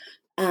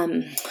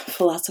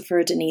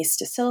philosopher Denise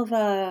De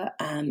Silva,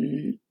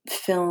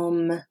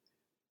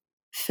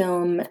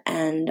 film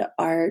and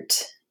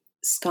art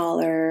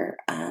scholar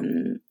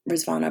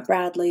Rizvana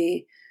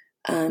Bradley.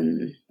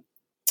 Who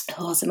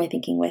else am I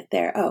thinking with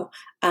there?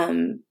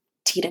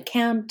 Tina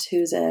Campt,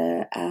 who's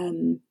a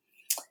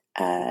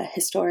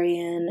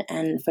historian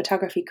and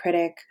photography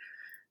critic.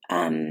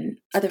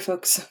 Other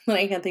folks that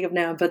I can't think of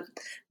now, but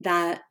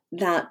that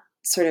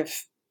sort of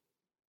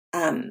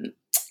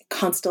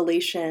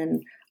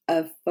constellation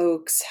of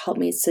folks helped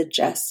me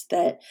suggest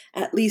that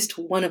at least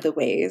one of the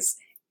ways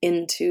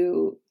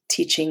into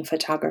teaching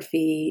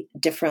photography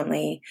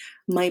differently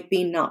might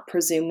be not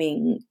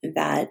presuming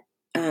that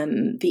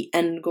the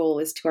end goal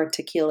is to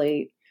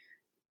articulate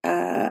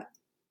a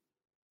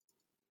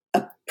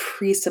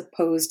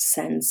presupposed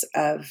sense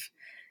of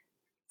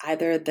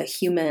either the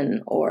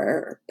human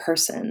or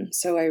person.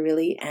 So I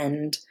really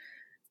ended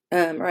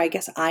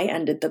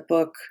the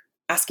book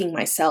asking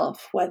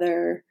myself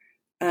whether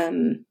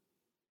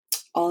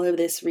all of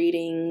this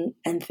reading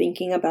and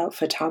thinking about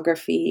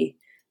photography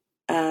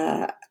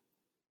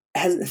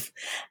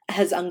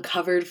has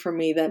uncovered for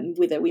me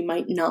that we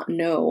might not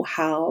know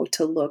how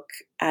to look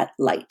at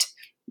light.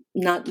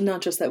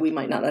 Not just that we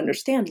might not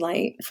understand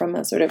light from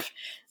a sort of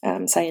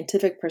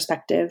scientific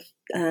perspective.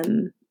 I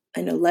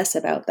know less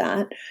about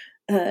that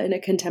in a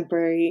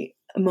contemporary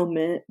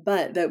moment,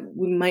 but that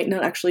we might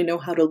not actually know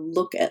how to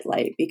look at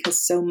light,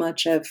 because so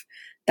much of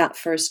that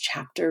first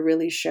chapter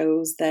really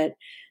shows that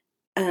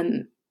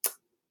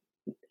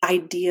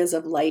ideas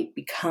of light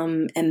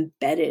become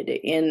embedded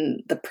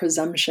in the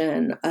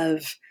presumption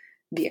of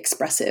the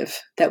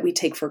expressive that we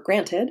take for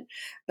granted,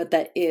 but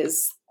that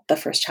is, the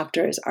first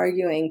chapter is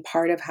arguing,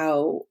 part of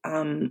how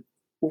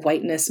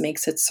whiteness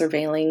makes its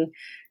surveilling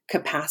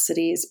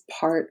capacities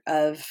part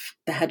of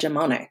the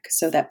hegemonic,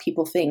 so that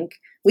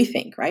we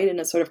think, right, in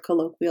a sort of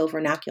colloquial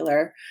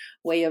vernacular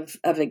way of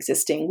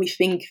existing, we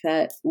think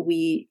that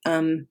we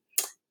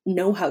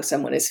know how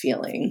someone is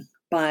feeling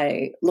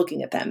by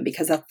looking at them,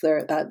 because that's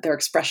their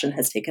expression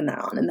has taken that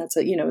on, and that's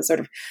a sort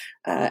of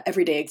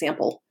everyday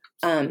example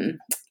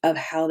of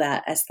how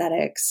that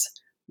aesthetics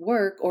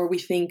work. Or we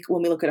think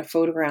when we look at a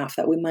photograph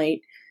that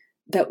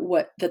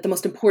the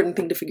most important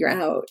thing to figure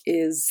out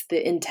is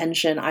the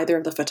intention either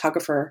of the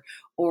photographer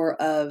or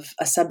of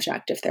a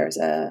subject, if there's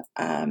a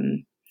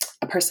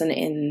person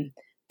in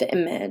the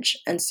image.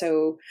 And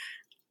so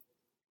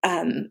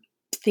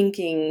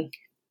thinking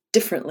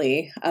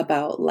differently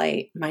about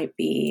light might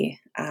be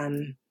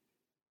the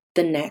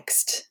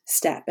next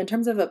step in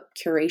terms of a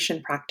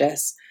curation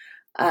practice.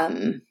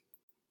 I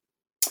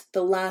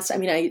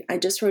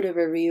just wrote a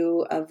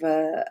review of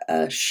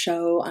a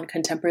show on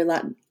contemporary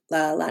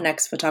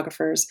Latinx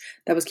photographers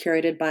that was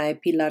curated by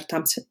Pilar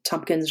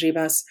Tompkins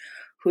Rivas,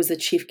 who's the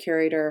chief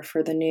curator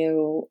for the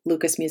new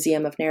Lucas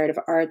Museum of Narrative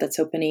Art that's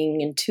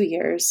opening in 2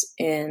 years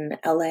in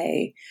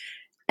LA.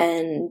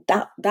 And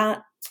that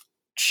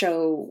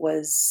show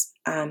was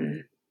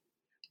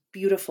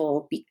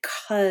beautiful,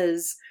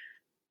 because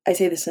I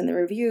say this in the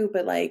review,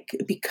 but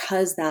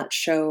because that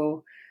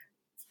show,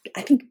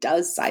 I think,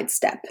 does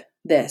sidestep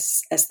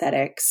this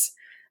aesthetics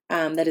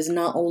that is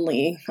not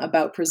only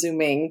about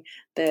presuming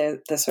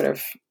the sort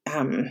of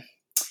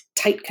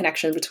tight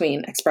connection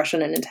between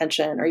expression and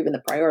intention, or even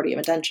the priority of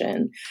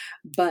intention,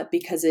 but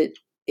because it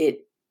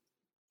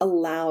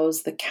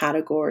allows the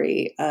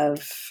category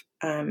of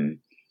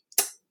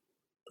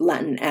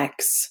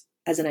Latinx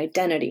as an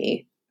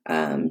identity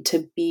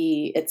to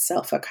be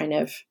itself a kind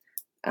of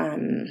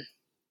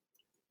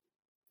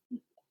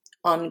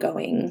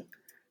ongoing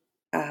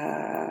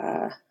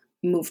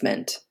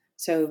movement.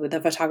 So the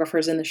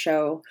photographers in the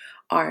show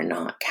are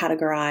not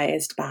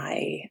categorized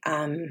by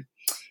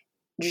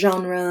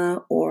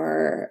genre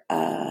or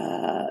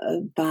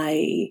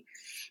by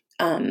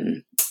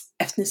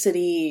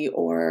ethnicity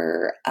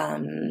or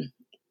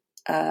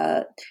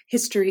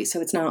history.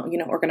 So it's not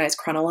organized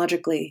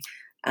chronologically.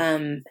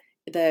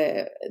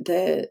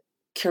 The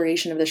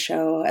curation of the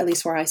show, at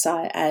least where I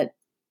saw it at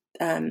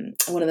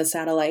one of the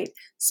satellite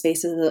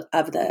spaces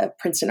of the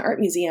Princeton Art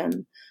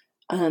Museum,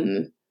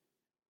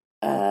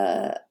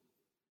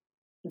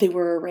 they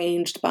were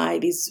arranged by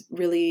these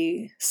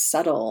really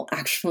subtle,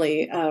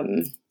 actually,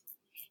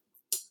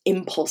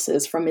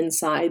 impulses from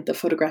inside the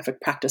photographic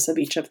practice of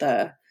each of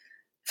the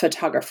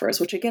photographers,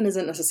 which again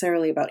isn't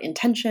necessarily about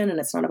intention, and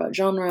it's not about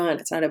genre, and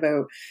it's not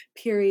about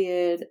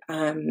period.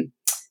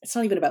 It's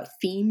not even about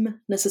theme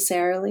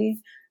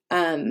necessarily,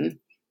 but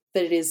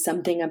it is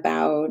something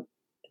about,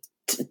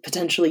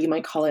 potentially you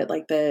might call it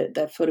like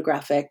the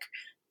photographic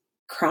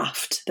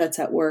craft that's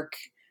at work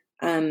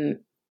in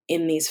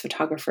these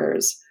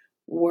photographers'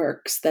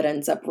 works that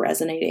ends up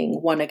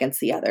resonating one against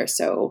the other.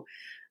 So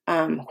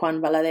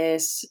Juan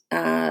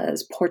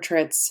Valadez's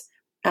portraits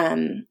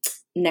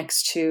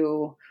next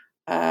to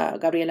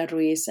Gabriela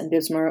Ruiz and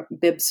Bibs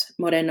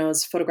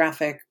Moreno's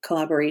photographic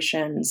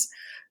collaborations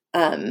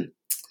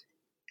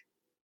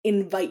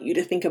invite you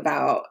to think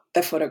about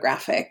the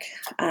photographic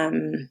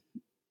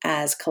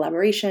as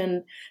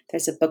collaboration.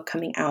 There's a book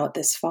coming out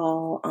this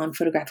fall on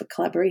photographic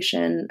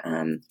collaboration,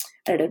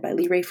 edited by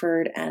Lee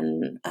Rayford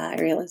and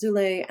Ariel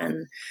Azule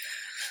and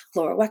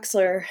Laura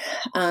Wexler.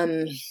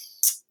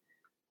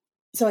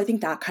 So I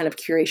think that kind of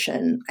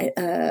curation,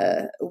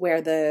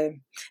 where the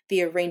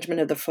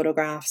arrangement of the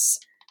photographs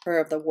or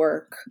of the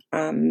work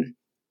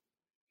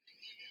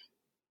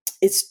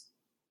is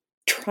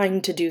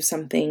trying to do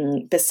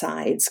something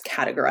besides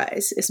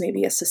categorize, is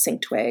maybe a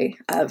succinct way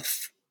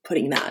of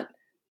putting that.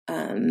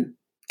 Can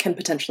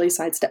potentially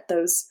sidestep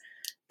those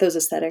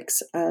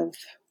aesthetics of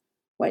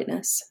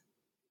whiteness.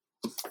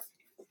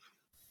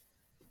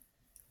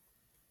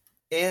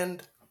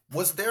 And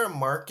was there a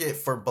market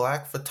for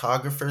Black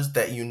photographers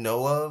that you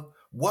know of?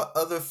 What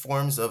other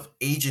forms of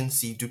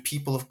agency do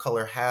people of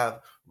color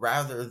have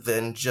rather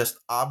than just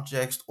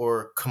objects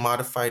or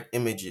commodified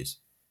images?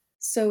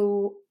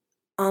 So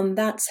on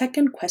that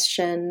second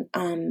question,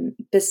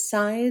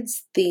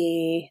 besides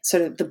the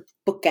sort of the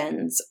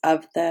bookends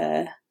of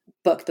the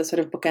book, the sort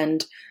of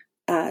bookend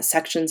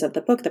sections of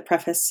the book, the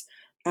preface,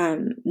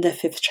 the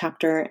 5th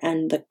chapter,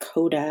 and the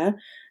coda,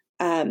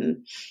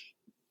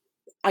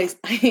 I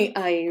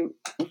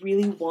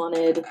really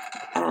wanted,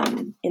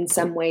 in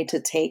some way, to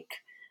take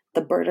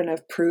the burden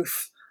of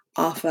proof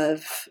off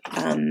of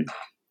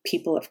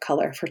people of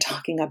color for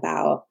talking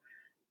about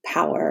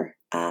power.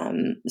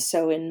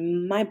 So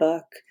in my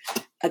book,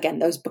 again,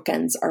 those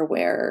bookends are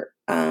where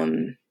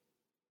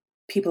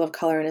people of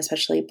color and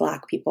especially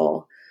Black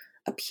people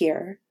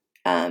appear,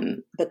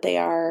 but they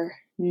are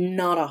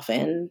not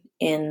often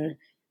in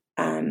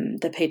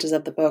the pages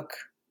of the book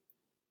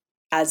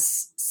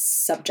as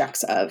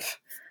subjects of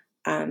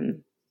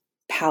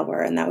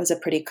power. And that was a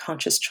pretty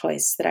conscious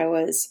choice that I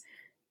was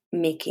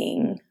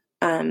making.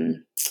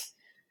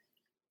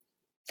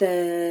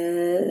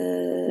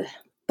 The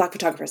Black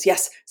photographers,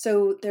 yes.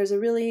 So there's a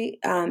really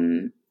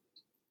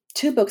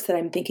two books that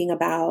I'm thinking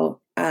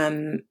about.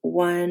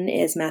 One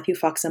is Matthew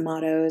Fox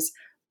Amato's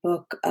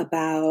book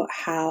about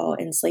how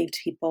enslaved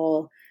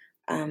people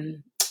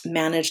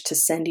managed to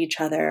send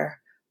each other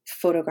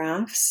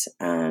photographs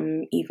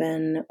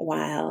even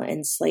while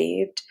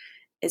enslaved.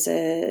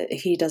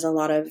 He does a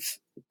lot of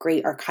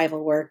great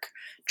archival work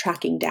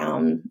tracking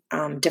down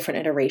different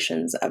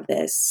iterations of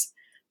this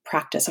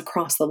practice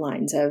across the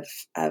lines of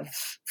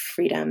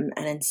freedom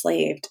and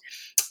enslaved.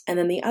 And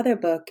then the other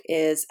book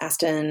is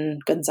Aston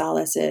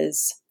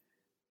Gonzalez's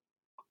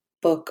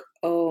book,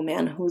 oh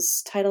man,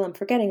 whose title I'm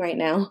forgetting right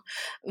now,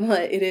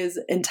 but it is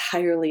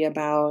entirely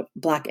about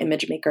Black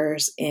image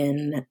makers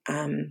in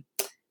the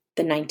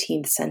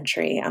 19th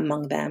century,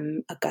 among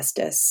them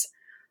Augustus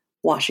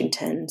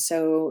Washington.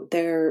 So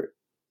there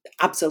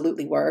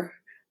absolutely were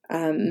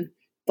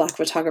Black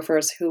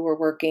photographers who were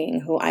working,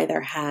 who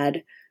either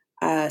had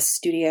a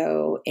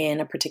studio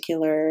in a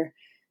particular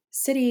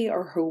city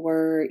or who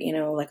were,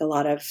 like a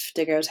lot of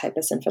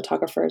daguerreotypists and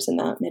photographers in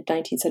that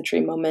mid-19th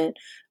century moment,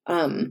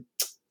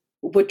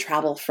 would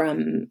travel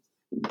from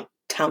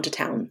town to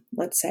town,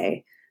 let's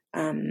say,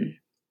 and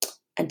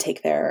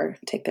take their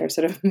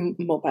sort of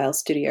mobile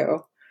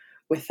studio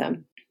with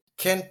them.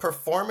 Can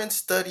performance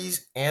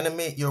studies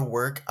animate your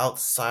work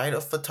outside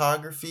of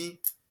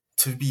photography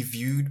to be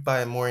viewed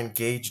by a more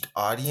engaged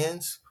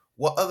audience?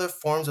 What other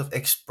forms of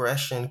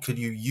expression could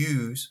you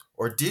use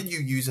or did you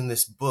use in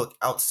this book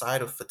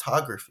outside of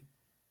photography?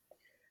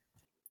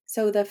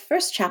 So the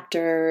first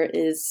chapter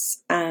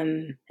is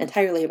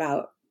entirely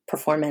about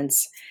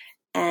performance.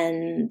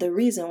 And the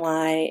reason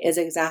why is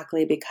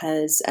exactly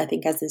because I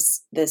think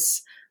as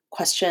this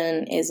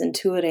question is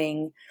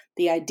intuiting,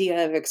 the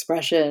idea of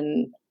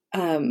expression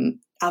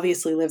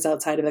obviously lives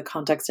outside of the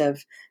context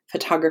of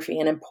photography.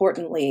 And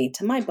importantly,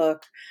 to my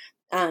book,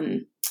 a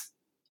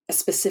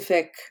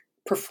specific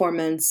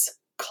performance,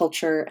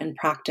 culture, and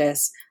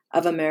practice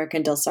of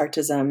American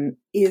Delsartism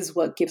is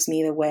what gives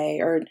me the way,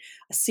 or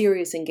a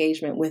serious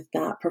engagement with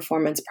that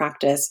performance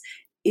practice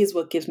is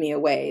what gives me a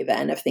way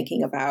then of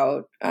thinking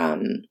about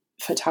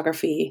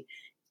photography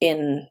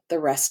in the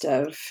rest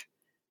of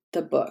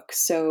the book.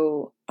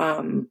 So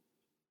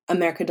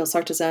American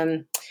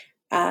Delsartism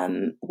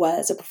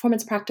was a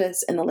performance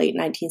practice in the late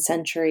 19th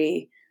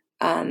century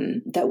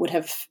that would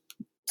have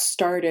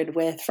started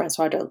with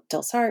Francois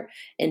Delsart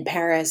in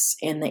Paris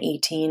in the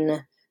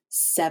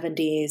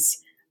 1870s.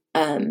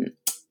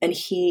 And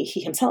he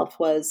himself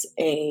was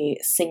a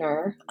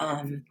singer,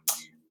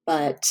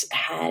 but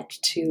had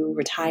to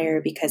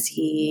retire because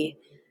he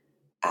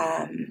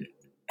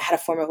had a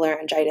form of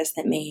laryngitis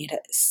that made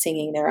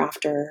singing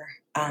thereafter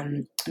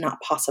not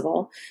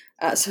possible.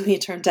 So he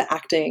turned to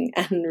acting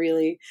and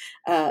really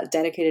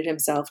dedicated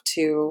himself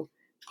to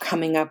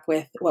coming up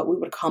with what we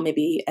would call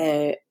maybe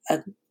a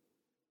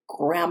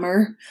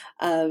grammar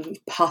of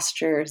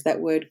postures that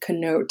would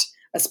connote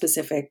a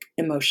specific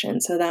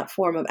emotion. So that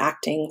form of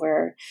acting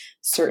where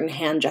certain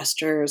hand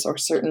gestures or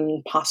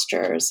certain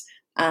postures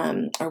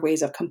are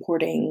ways of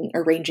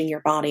arranging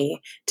your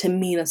body to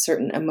mean a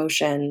certain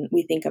emotion,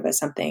 we think of as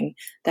something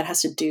that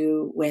has to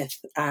do with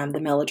the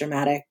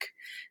melodramatic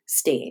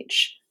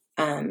stage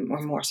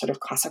or more sort of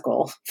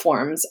classical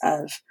forms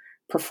of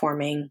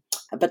performing.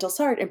 But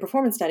Delsart in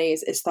performance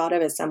studies is thought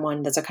of as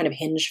someone that's a kind of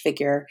hinge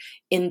figure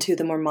into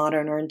the more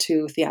modern or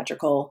into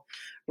theatrical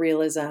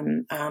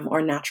realism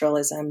or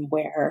naturalism,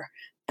 where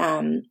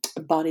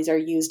bodies are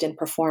used in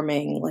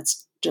performing,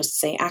 let's just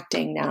say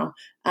acting now,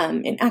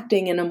 in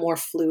acting in a more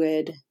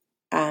fluid,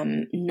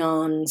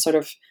 non sort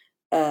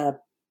of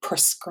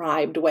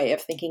prescribed way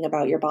of thinking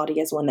about your body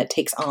as one that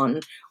takes on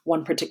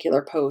one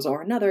particular pose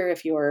or another.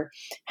 If you're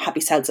happy,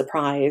 sad,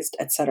 surprised,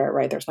 etc.,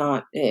 right? There's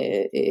not,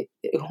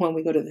 when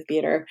we go to the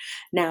theater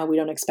now, we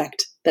don't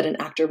expect that an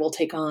actor will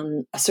take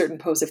on a certain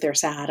pose if they're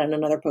sad and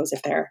another pose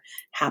if they're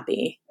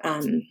happy,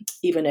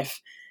 even if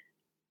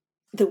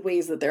the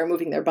ways that they're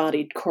moving their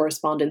body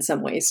correspond in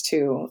some ways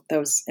to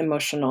those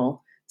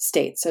emotional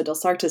states. So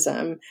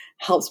Delsartism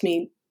helps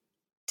me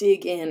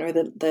dig in, or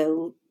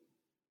the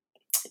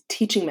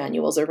teaching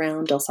manuals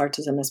around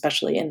Delsartism,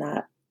 especially in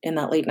that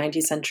late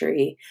 19th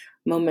century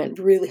moment,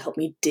 really helped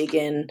me dig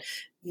in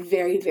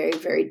very, very,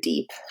 very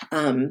deep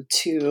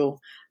to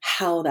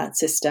how that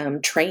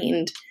system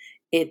trained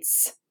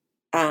its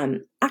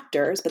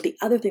actors. But the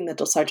other thing that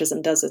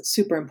Dulcartism does that's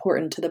super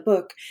important to the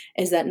book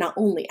is that not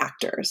only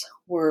actors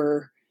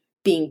were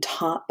being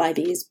taught by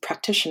these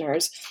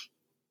practitioners,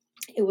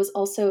 it was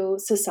also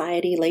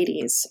society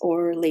ladies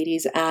or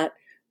ladies at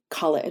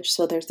college.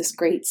 So there's this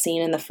great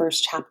scene in the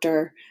first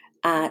chapter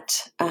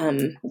at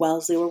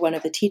Wellesley where one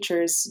of the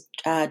teachers,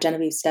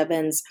 Genevieve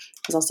Stebbins,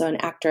 who's also an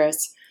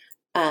actress,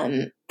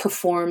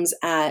 performs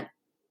at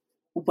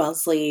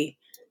Wellesley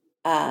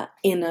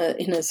in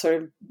a sort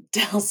of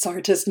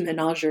Delsartist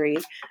menagerie,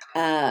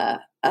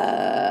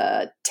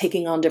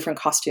 taking on different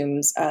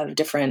costumes of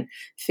different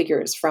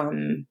figures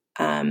from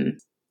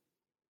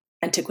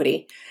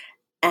antiquity,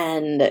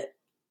 and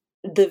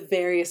the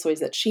various ways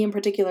that she in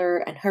particular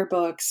and her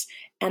books,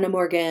 Anna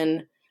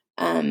Morgan,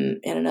 in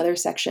another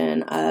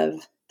section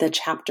of the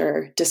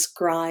chapter,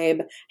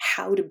 describe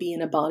how to be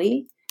in a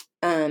body,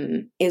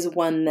 is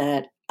one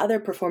that other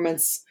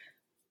performance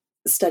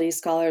studies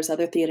scholars,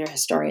 other theater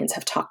historians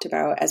have talked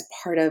about as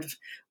part of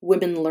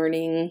women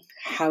learning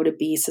how to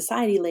be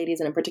society ladies,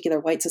 and in particular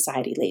white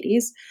society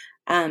ladies.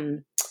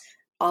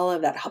 All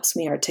of that helps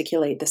me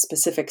articulate the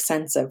specific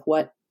sense of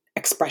what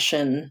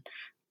expression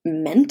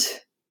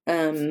meant,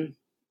 and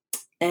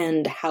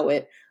how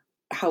it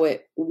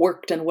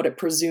worked and what it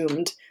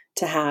presumed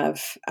to have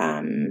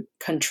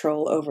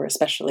control over,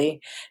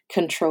 especially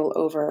control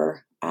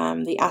over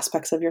the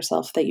aspects of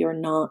yourself that you're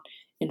not,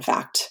 in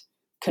fact,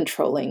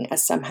 controlling,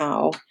 as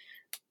somehow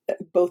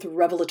both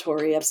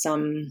revelatory of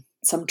some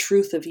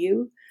truth of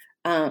you,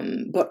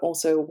 but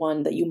also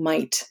one that you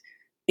might,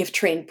 if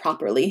trained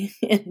properly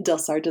in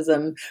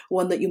Delsartism,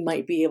 one that you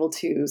might be able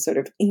to sort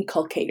of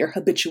inculcate or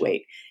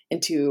habituate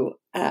into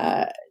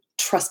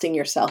trusting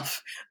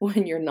yourself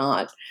when you're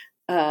not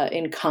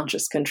in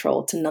conscious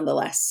control, to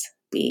nonetheless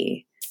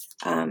be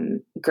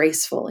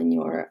graceful in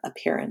your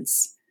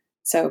appearance.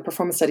 So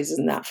performance studies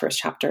in that first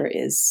chapter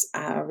is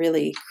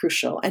really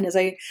crucial. And as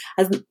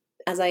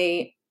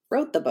I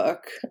wrote the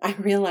book, I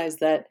realized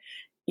that,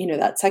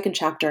 that second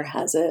chapter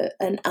has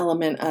an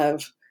element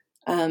of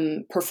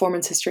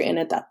performance history in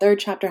it. That third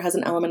chapter has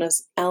an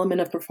element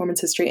of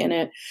performance history in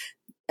it.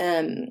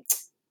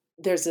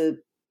 There's a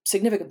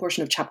significant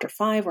portion of chapter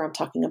 5 where I'm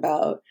talking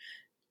about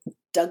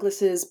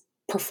Douglas's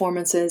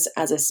performances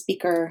as a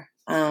speaker.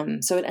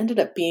 So it ended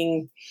up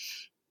being,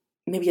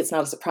 maybe it's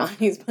not a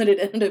surprise, but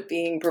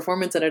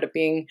performance ended up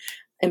being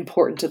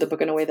important to the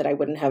book in a way that I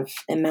wouldn't have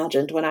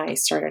imagined when I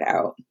started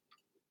out.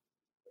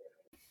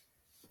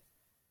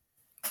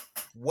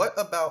 What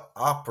about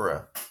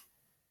opera?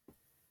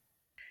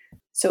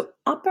 So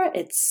opera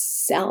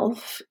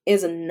itself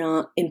is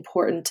not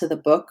important to the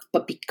book,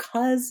 but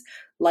because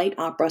light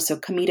opera, so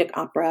comedic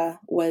opera,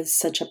 was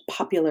such a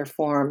popular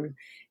form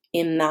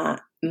in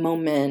that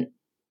moment,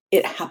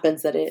 it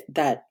happens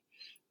that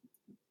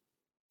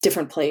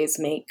different plays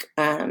make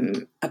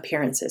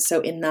appearances. So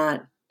in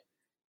that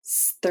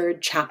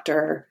third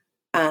chapter,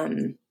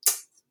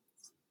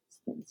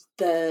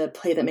 the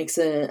play that makes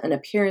an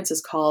appearance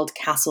is called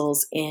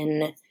Castles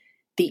in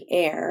the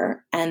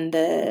Air, and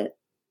the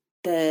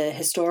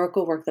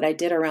historical work that I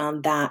did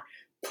around that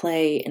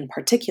play in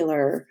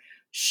particular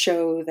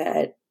show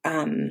that,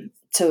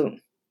 so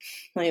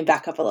let me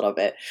back up a little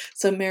bit.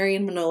 So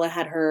Marion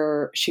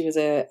Manola she was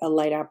a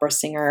light opera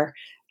singer,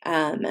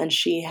 and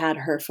she had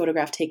her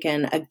photograph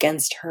taken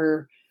against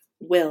her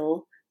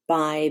will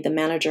by the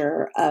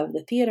manager of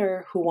the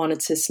theater, who wanted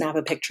to snap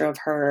a picture of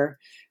her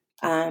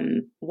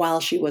while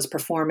she was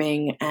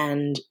performing.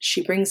 And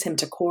she brings him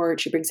to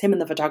court. She brings him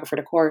and the photographer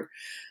to court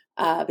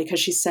because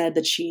she said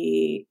that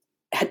she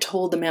had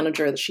told the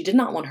manager that she did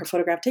not want her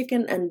photograph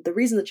taken. And the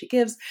reason that she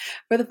gives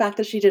for the fact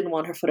that she didn't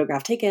want her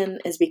photograph taken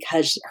is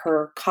because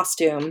her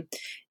costume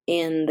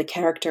in the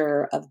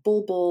character of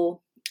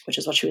Bulbul, which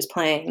is what she was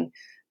playing,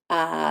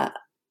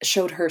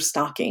 showed her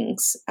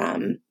stockings.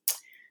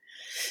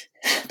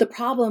 The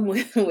problem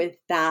with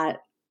that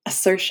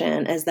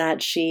assertion is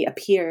that she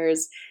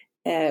appears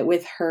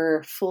with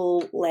her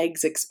full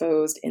legs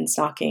exposed in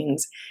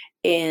stockings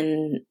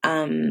in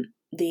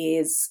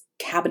these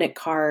cabinet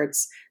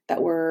cards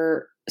that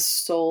were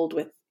sold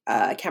with,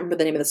 I can't remember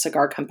the name of the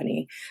cigar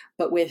company,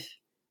 but with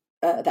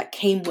that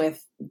came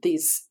with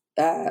these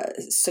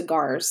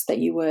cigars that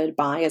you would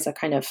buy as a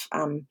kind of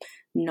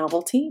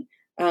novelty,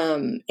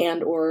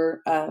 and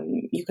or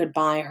you could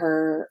buy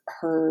her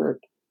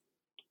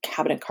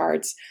cabinet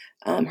cards,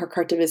 her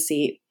carte de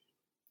visite,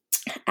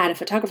 at a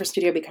photographer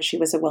studio because she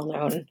was a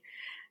well-known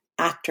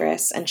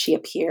actress and she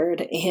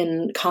appeared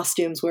in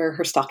costumes where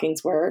her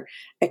stockings were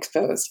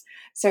exposed.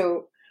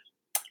 So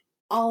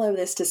all of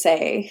this to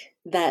say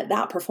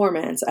that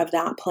performance of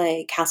that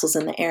play, Castles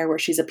in the Air, where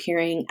she's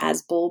appearing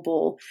as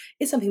Bulbul,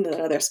 is something that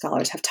other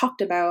scholars have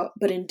talked about.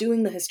 But in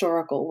doing the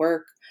historical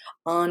work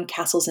on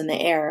Castles in the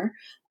Air,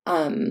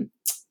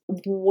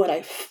 what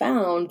I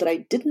found that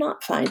I did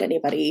not find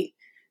anybody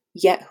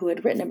yet who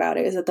had written about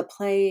it is that the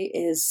play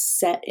is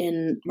set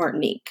in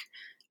Martinique.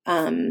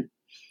 And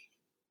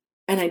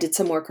I did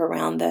some work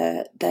around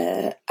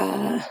the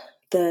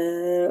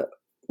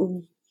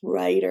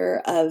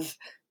writer of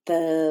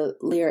the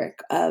lyric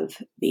of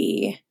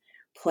the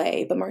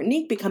play. But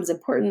Martinique becomes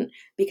important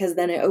because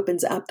then it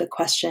opens up the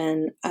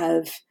question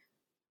of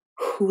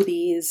who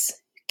these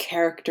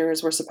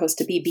characters were supposed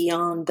to be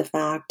beyond the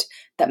fact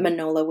that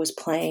Manola was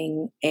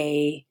playing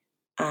a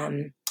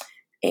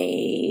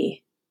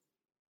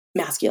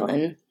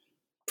masculine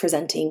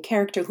presenting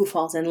character who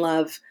falls in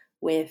love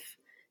with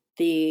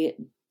the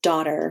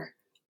daughter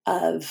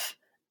of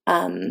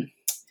the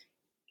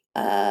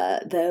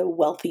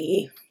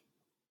wealthy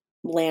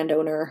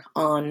landowner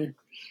on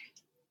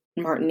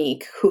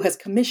Martinique, who has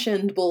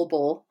commissioned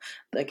Bulbul,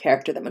 the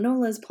character that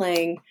Manola is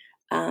playing,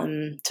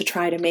 to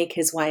try to make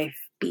his wife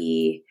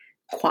be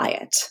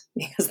quiet,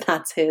 because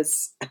that's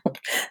his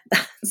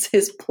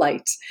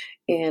plight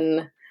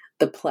in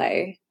the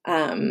play.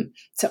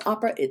 So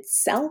opera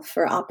itself,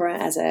 or opera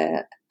as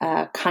a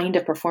kind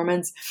of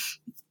performance,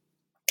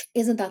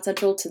 isn't that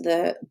central to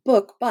the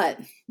book, but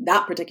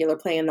that particular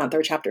play in that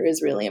third chapter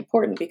is really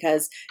important,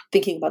 because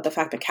thinking about the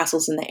fact that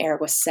Castles in the Air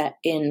was set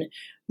in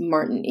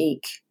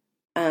Martinique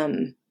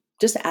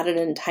just added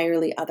an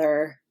entirely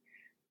other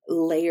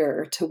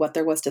layer to what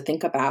there was to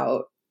think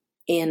about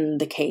in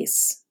the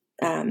case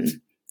of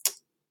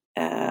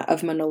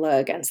Manola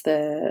against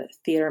the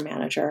theater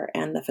manager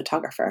and the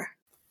photographer.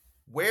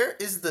 Where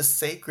is the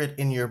sacred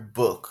in your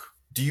book?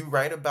 Do you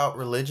write about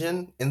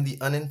religion in the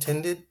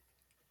Unintended?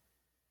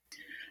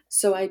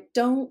 So I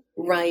don't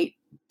write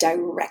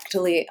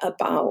directly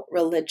about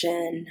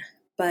religion,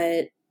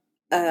 but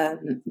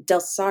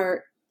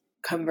Delsarte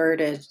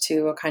converted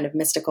to a kind of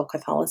mystical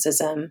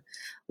Catholicism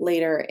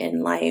later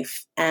in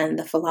life. And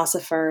the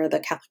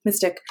Catholic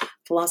mystic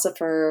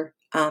philosopher,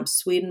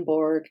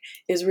 Swedenborg,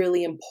 is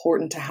really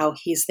important to how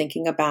he's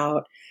thinking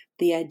about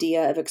the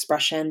idea of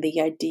expression,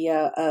 the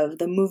idea of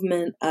the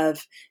movement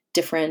of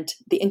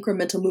the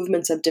incremental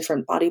movements of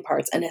different body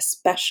parts, and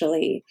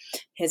especially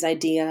his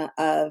idea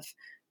of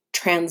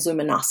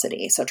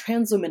transluminosity. So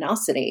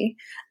transluminosity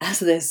as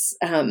this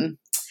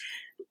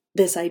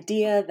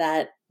idea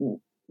that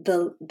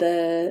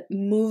the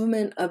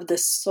movement of the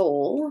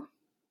soul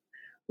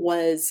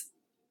was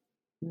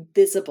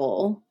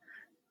visible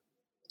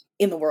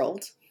in the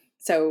world.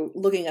 So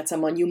looking at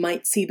someone, you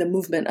might see the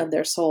movement of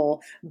their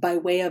soul by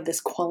way of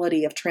this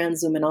quality of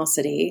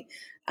transluminosity.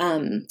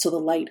 So the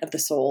light of the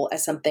soul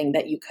as something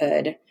that you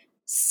could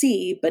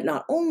see, but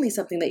not only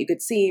something that you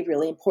could see,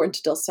 really important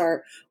to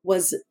Delsarte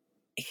was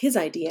his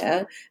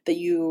idea that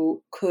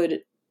you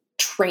could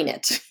train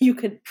it. You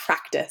could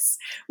practice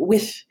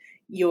with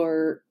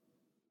your,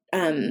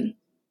 you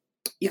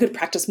could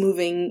practice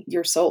moving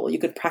your soul. You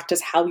could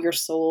practice how your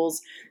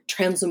soul's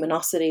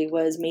transluminosity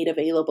was made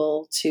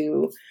available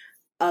to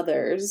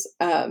others.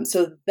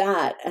 So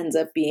that ends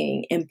up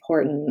being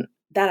important.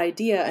 That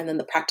idea, and then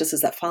the practices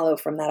that follow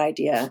from that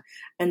idea,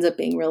 ends up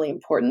being really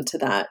important to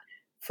that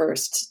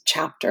first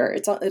chapter.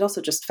 It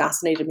also just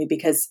fascinated me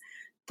because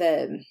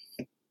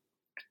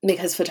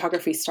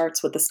photography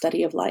starts with the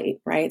study of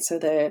light, right? So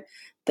the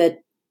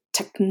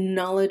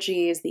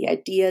technologies, the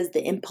ideas,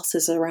 the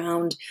impulses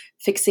around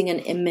fixing an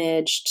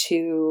image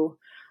to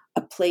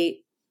a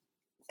plate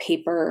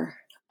paper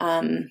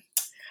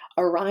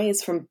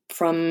arise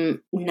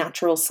from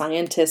natural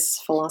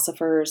scientists,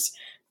 philosophers,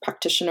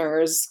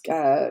 practitioners,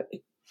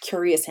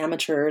 curious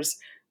amateurs,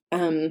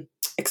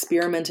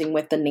 experimenting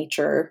with the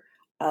nature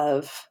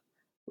of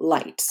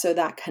light. So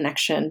that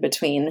connection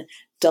between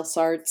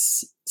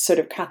Delsarte's sort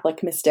of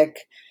Catholic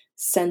mystic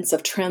sense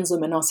of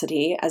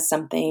transluminosity as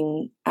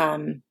something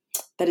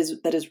that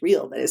is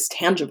real, that is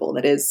tangible,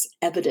 that is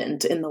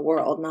evident in the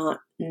world,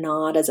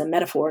 not as a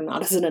metaphor,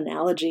 not as an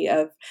analogy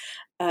of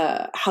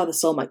how the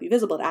soul might be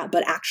visible at,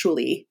 but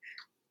actually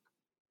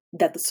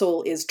that the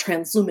soul is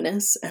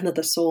transluminous, and that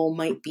the soul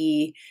might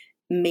be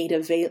made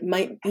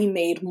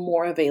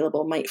more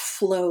available, might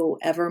flow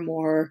ever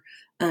more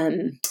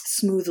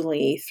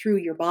smoothly through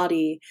your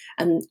body,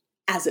 and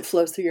as it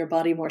flows through your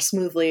body more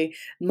smoothly,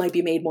 might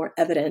be made more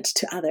evident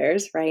to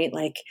others, right?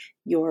 Like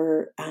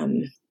your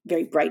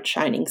very bright,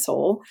 shining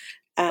soul.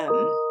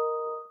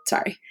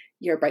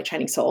 Your bright,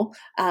 shining soul.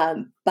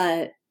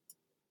 But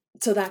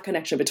so that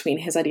connection between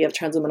his idea of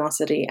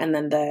transluminosity and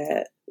then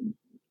the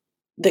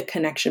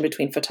connection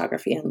between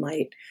photography and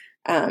light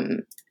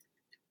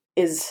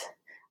is,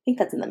 I think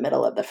that's in the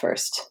middle of the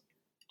first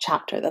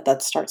chapter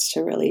that starts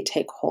to really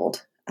take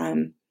hold.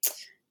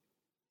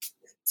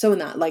 So in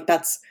that, like,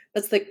 that's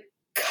the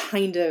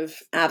kind of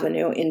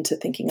avenue into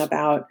thinking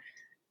about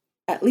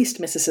at least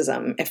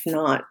mysticism, if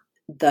not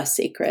the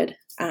sacred,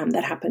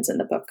 that happens in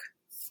the book.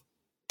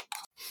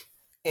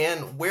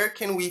 And where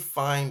can we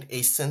find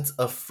a sense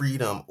of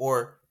freedom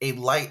or a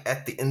light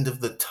at the end of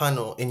the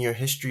tunnel in your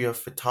history of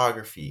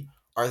photography?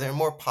 Are there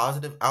more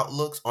positive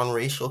outlooks on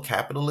racial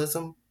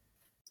capitalism?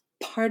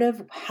 Part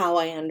of how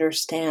I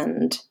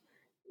understand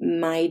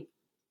my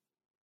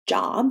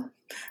job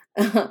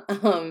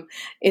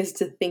is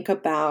to think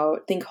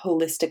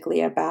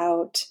holistically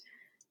about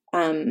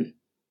the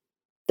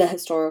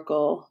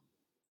historical,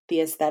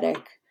 the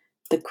aesthetic,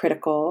 the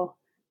critical,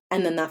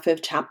 and then that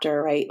fifth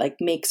chapter, right, like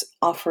makes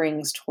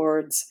offerings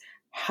towards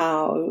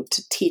how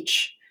to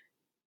teach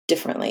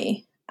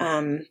differently.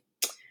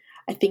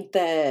 I think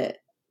the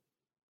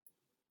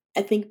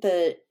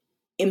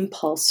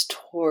impulse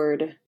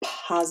toward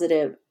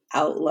positive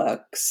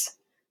outlooks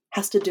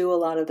has to do a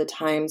lot of the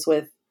times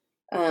with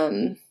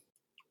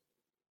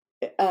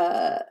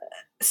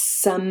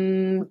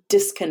some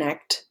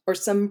disconnect or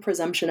some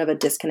presumption of a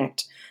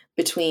disconnect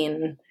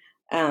between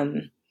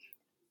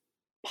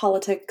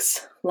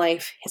politics,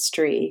 life,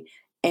 history,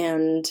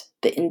 and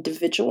the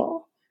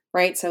individual,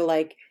 right? So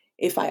like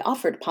if I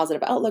offered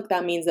positive outlook,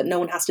 that means that no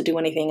one has to do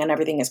anything and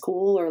everything is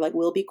cool or like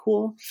will be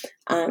cool.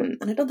 And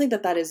I don't think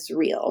that that is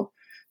real.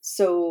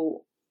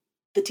 So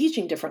the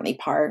teaching differently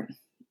part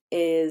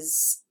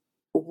is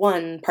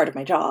one part of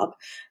my job.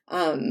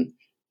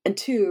 And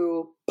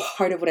two,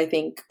 part of what I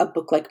think a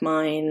book like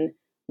mine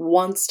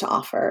wants to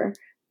offer,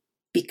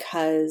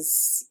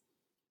 because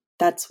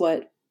that's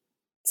what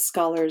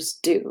scholars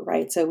do,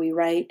 right? So we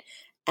write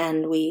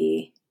and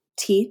we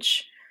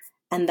teach,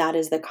 and that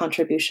is the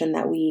contribution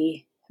that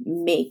we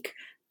make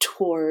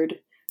toward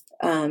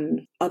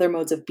other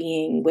modes of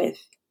being with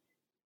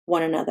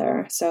one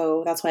another.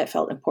 So that's why it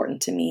felt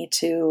important to me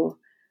to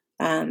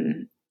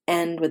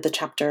end with the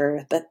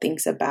chapter that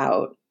thinks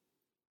about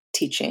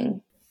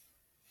teaching.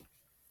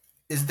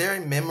 Is there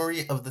a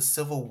memory of the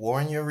Civil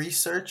War in your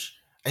research?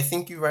 I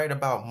think you write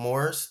about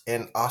Morse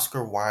and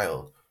Oscar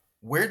Wilde.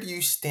 Where do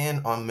you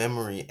stand on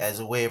memory as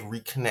a way of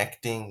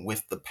reconnecting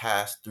with the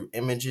past through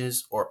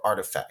images or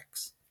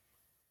artifacts?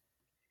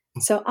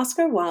 So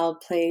Oscar Wilde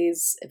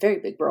plays a very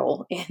big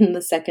role in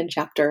the second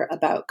chapter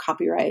about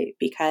copyright,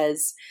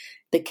 because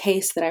the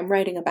case that I'm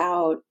writing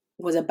about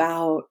was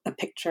about a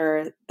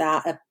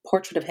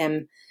portrait of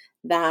him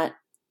that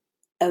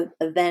a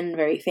then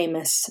very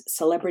famous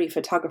celebrity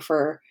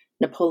photographer,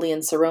 Napoleon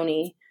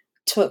Cerrone,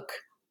 took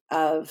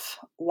of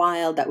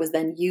Wilde that was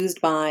then used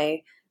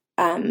by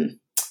a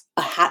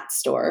hat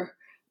store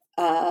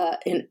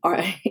in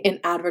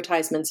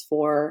advertisements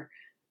for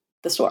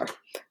the store.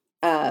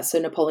 So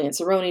Napoleon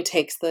Cerrone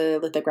takes the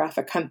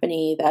lithographic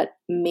company that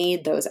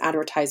made those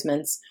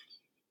advertisements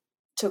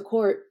to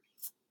court,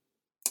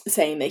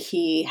 saying that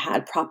he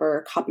had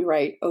proper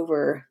copyright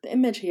over the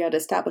image. He had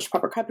established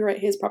proper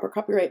copyright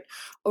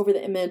over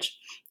the image,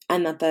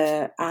 and that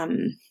the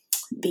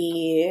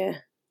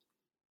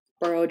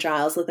Burrough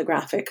Giles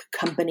lithographic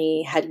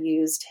company had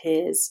used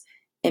his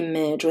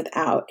image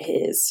without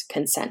his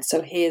consent.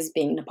 So his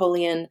being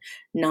Napoleon,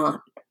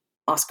 not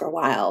Oscar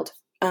Wilde.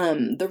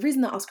 The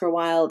reason that Oscar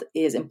Wilde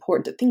is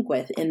important to think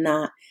with in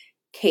that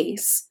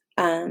case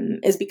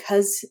is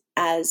because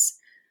as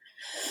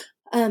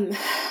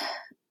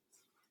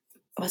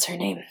what's her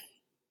name?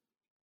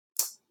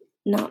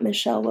 Not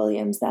Michelle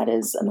Williams. That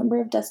is a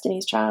member of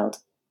Destiny's Child.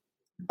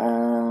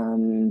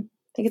 I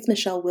think it's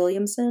Michelle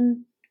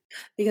Williamson,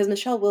 because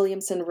Michelle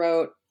Williamson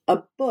wrote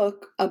a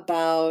book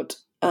about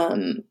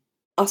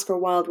Oscar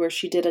Wilde, where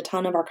she did a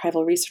ton of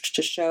archival research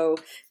to show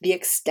the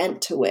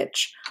extent to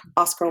which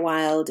Oscar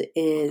Wilde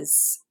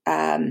is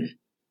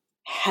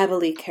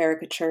heavily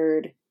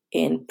caricatured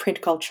in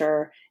print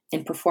culture,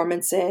 in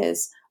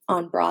performances,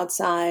 on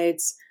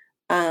broadsides,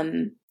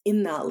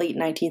 in that late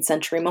 19th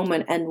century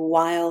moment. And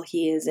while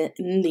he is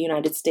in the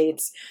United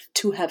States,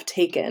 to have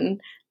taken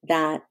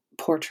that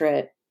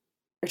portrait,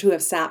 or to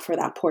have sat for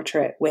that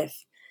portrait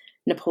with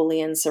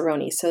Napoleon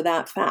Cerrone. So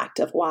that fact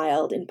of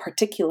Wilde in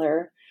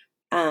particular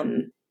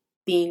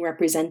being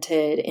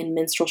represented in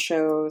minstrel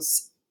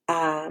shows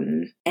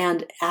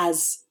and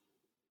as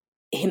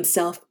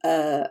himself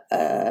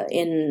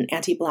in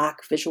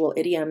anti-Black visual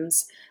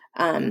idioms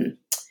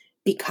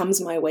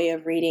becomes my way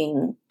of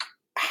reading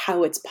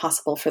how it's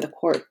possible for the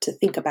court to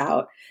think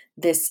about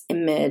this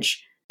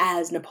image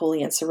as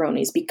Napoleon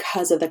Cerrone's,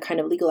 because of the kind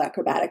of legal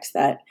acrobatics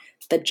that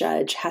the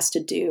judge has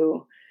to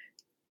do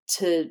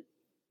to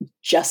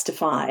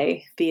justify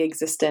the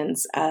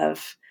existence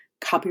of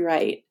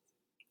copyright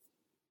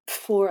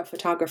for a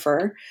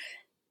photographer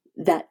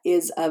that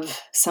is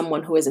of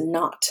someone who is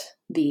not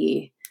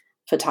the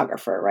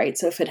photographer, right?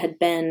 So if it had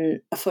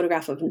been a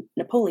photograph of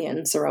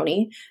Napoleon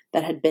Cerrone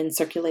that had been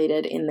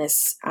circulated in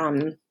this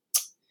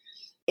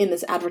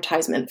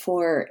advertisement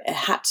for a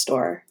hat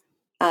store,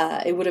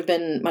 it would have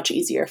been much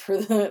easier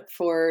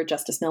for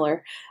Justice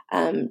Miller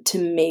to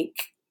make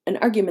an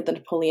argument that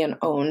Napoleon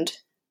owned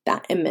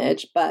that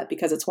image. But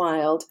because it's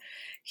Wilde,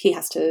 he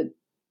has to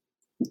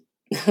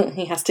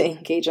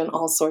engage in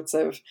all sorts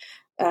of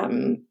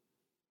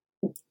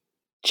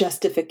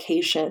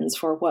justifications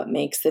for what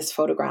makes this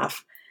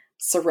photograph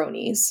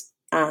Cerrone's.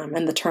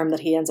 And the term that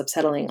he ends up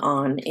settling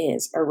on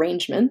is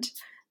arrangement,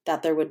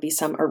 that there would be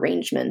some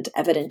arrangement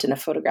evident in a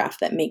photograph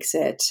that makes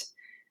it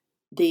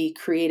the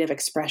creative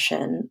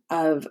expression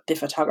of the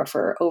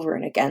photographer over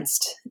and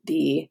against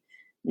the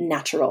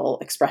natural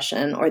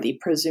expression or the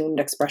presumed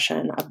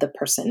expression of the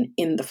person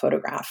in the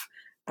photograph.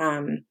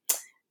 And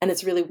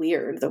it's really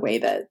weird the way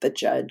that the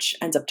judge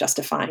ends up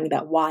justifying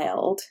that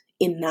Wilde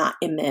in that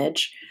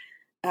image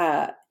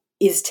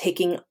is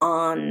taking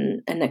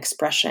on an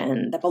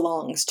expression that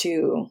belongs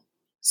to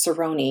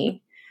Cerrone,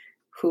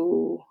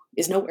 who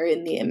is nowhere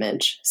in the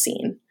image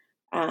seen.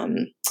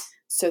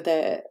 So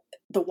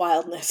the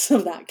wildness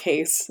of that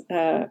case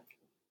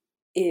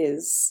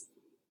is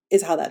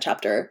how that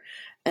chapter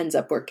ends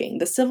up working.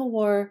 The Civil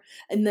War,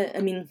 and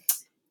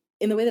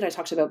in the way that I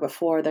talked about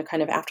before, the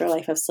kind of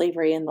afterlife of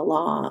slavery and the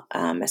law,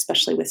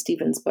 especially with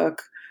Stephen's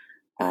book,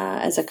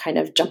 as a kind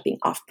of jumping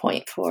off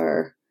point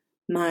for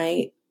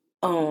my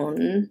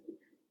own.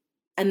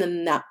 And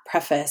then that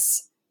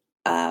preface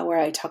where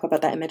I talk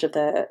about that image of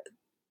the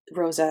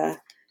Rosa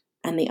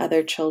and the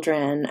other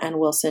children and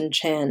Wilson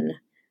Chin,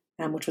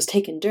 which was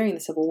taken during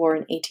the Civil War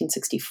in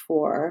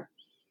 1864.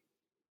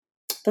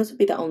 Those would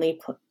be the only,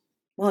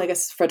 well, I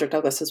guess Frederick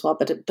Douglass as well,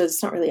 but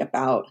it's not really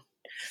about,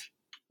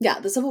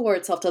 the Civil War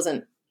itself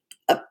doesn't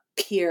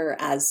appear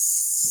as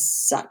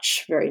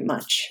such very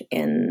much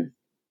in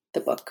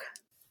the book.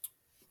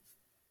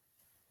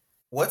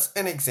 What's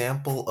an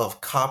example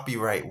of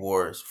copyright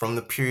wars from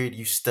the period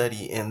you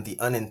study in The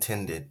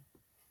Unintended?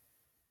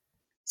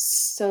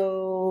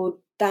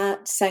 So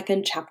that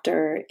second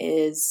chapter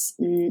is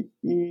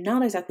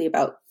not exactly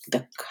about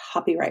the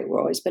copyright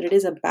wars, but it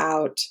is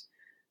about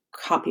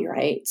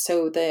copyright.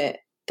 So the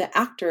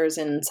actors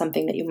in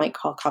something that you might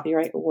call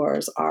copyright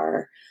wars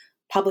are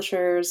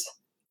publishers,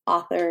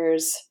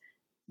 authors,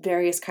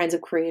 various kinds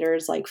of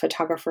creators like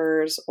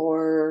photographers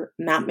or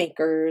map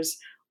makers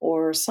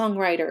or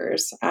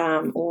songwriters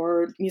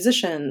or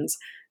musicians,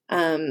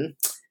 the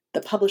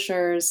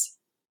publishers,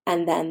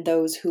 and then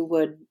those who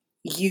would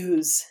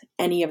use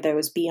any of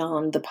those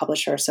beyond the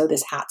publisher. So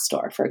this hat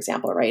store, for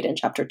example, right, in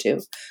chapter 2,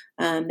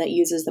 that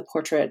uses the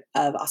portrait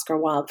of Oscar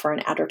Wilde for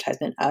an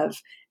advertisement of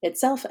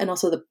itself, and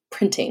also the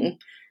printing,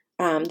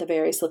 the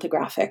various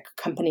lithographic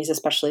companies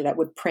especially that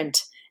would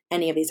print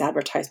any of these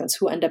advertisements,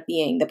 who end up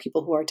being the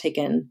people who are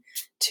taken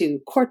to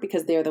court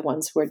because they're the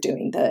ones who are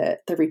doing the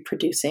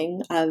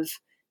reproducing of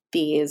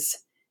these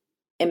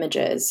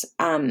images.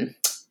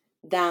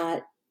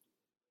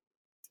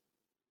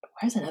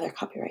 Where's another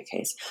copyright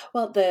case?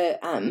 Well, the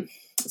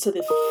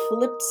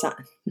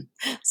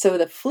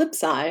flip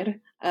side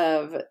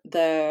of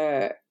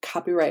the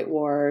copyright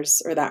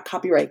wars, or that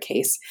copyright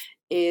case,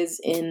 is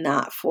in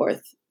that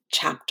fourth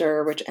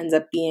chapter, which ends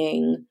up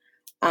being,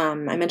 I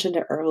mentioned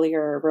it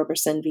earlier,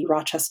 Roberson v.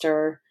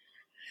 Rochester.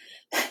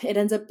 It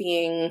ends up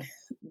being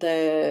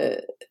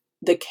the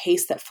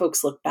case that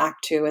folks look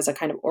back to as a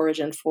kind of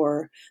origin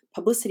for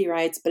publicity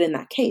rights. But in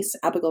that case,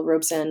 Abigail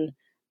Robeson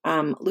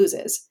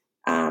loses.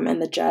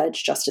 And the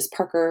judge, Justice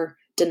Parker,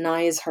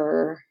 denies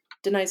her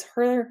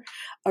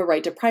a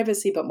right to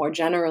privacy, but more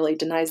generally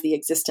denies the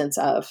existence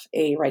of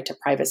a right to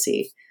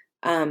privacy.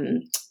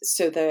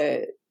 So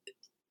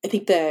I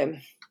think the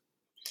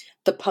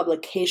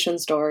publication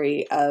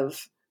story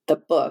of the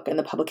book and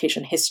the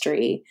publication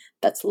history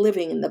that's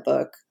living in the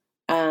book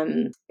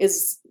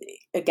is,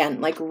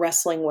 again, like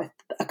wrestling with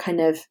a kind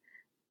of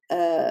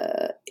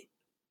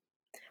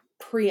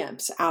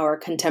preempts our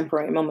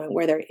contemporary moment,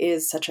 where there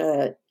is such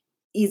a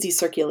easy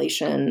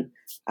circulation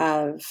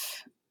of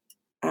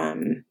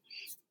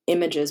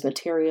images,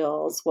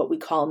 materials, what we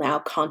call now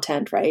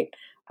content, right,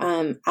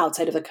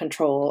 outside of the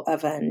control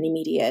of an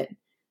immediate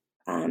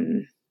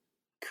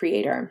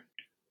creator.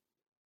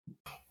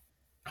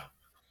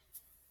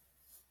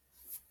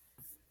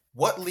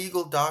 What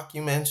legal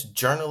documents,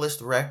 journalist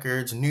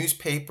records,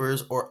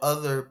 newspapers, or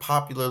other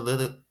popular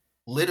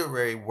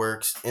literary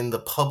works in the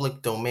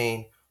public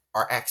domain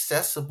are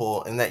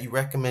accessible and that you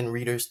recommend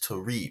readers to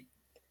read?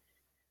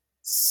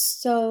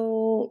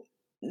 So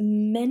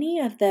many,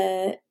 if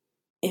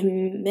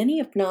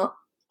not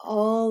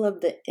all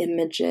of the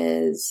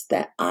images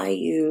that I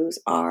use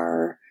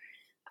are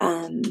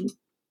in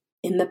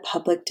the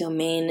public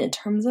domain. In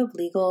terms of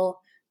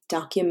legal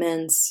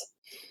documents,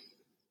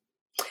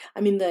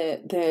 I mean,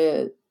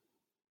 the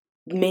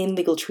main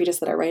legal treatise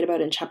that I write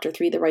about in chapter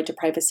 3, The Right to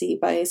Privacy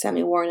by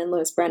Samuel Warren and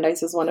Louis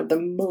Brandeis, is one of the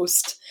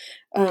most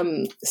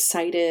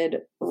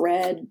cited,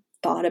 read,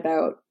 thought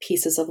about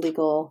pieces of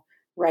legal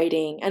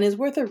writing, and is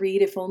worth a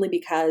read, if only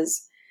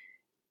because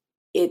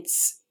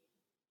it's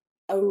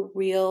so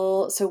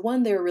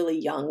one, they're really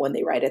young when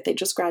they write it. They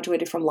just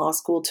graduated from law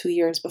school 2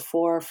 years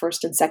before,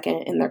 first and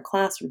second in their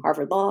class from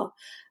Harvard Law.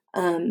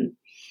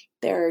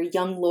 They're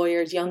young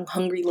lawyers, young,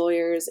 hungry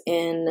lawyers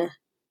in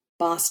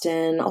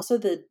Boston. Also,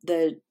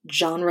 the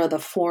genre, the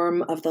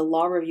form of the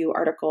law review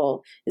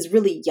article is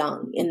really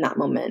young in that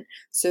moment.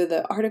 So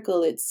the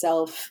article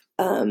itself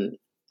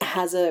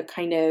has a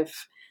kind of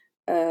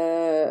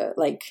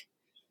like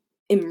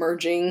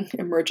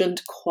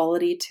emergent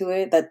quality to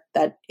it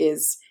that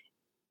is,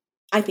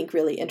 I think,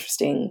 really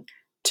interesting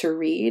to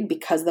read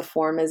because the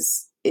form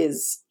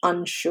is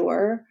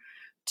unsure.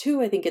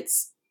 Two, I think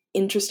it's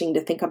interesting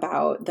to think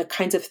about the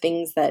kinds of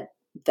things that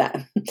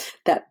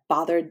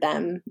bothered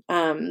them.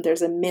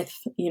 There's a myth,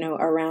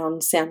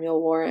 around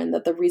Samuel Warren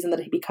that the reason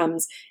that he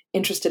becomes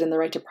interested in the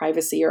right to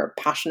privacy or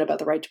passionate about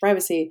the right to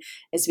privacy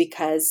is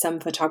because some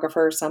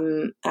photographer,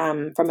 from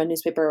a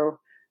newspaper,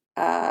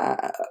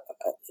 I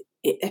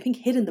think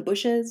hid in the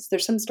bushes.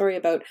 There's some story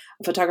about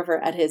a photographer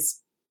at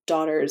his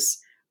daughter's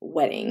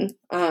wedding,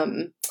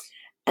 and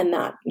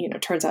that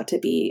turns out to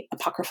be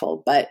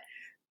apocryphal, but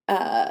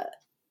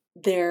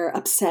they're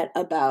upset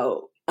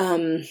about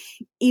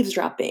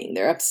eavesdropping.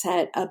 They're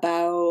upset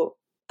about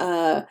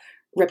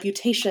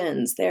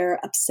reputations. They're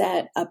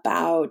upset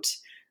about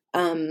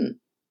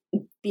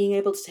being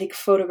able to take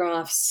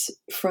photographs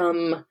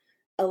from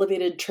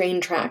elevated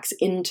train tracks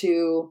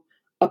into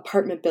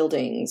apartment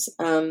buildings.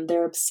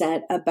 They're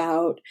upset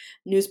about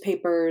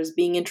newspapers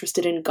being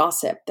interested in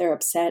gossip. They're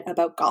upset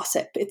about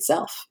gossip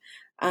itself.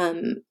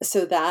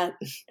 So that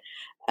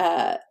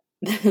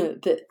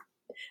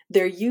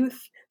their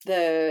youth,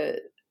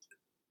 the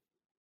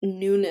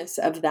newness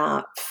of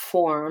that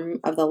form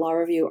of the Law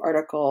Review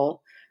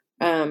article,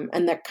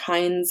 and the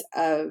kinds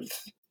of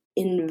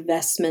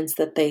investments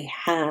that they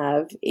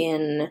have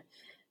in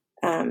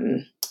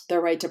the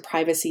right to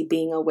privacy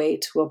being a way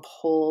to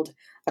uphold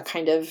a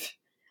kind of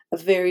a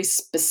very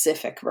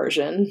specific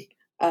version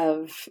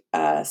of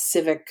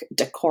civic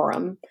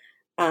decorum.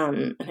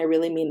 And I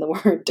really mean the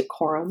word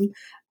decorum.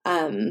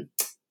 I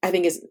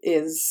think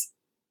is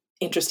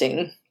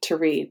interesting to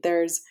read.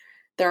 There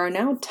are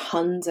now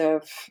tons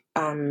of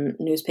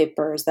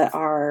newspapers that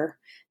are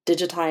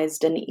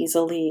digitized and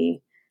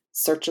easily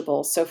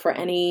searchable. So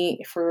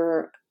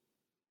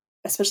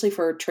especially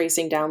for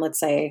tracing down, let's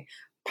say,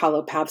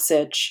 Paulo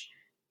Pavsic,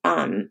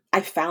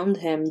 I found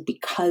him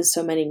because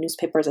so many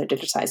newspapers are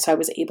digitized. So I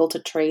was able to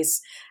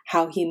trace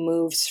how he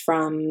moves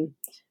from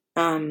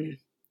in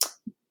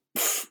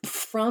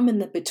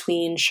the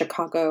between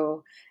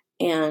Chicago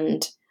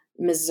and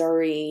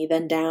Missouri,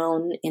 then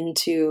down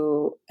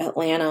into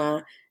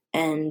Atlanta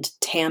and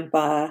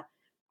Tampa,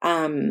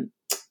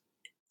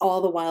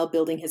 all the while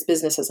building his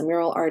business as a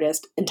mural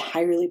artist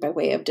entirely by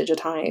way of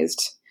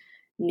digitized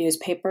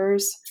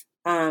newspapers.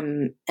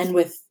 And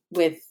with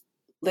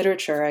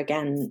literature,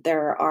 again,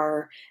 there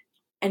are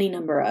any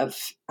number of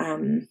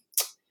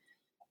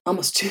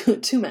almost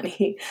too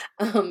many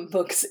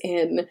books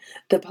in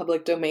the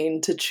public domain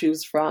to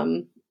choose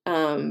from.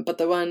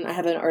 But I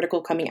have an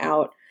article coming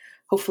out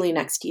hopefully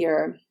next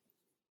year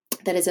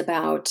that is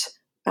about,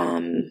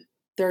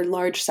 there are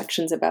large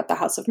sections about the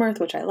House of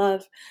Mirth, which I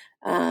love,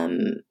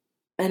 and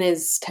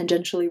is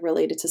tangentially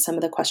related to some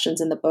of the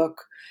questions in the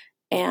book.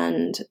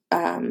 And,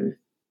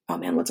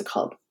 what's it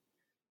called?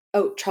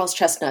 Oh, Charles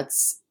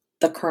Chestnut's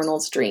The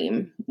Colonel's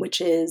Dream,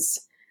 which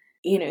is,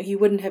 you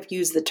wouldn't have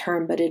used the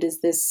term, but it is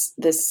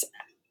this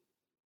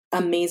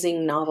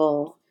amazing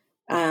novel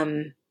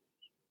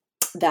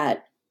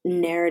that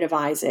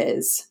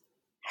narrativizes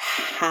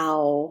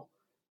how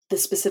the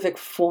specific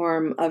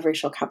form of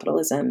racial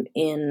capitalism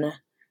in,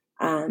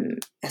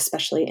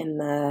 especially in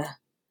the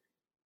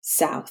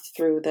South,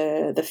 through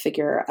the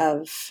figure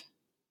of,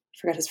 I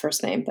forgot his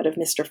first name, but of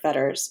Mr.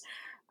 Fetters,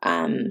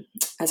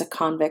 as a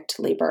convict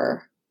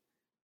labor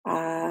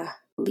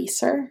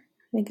leaser, I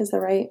think is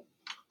the right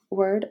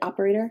word,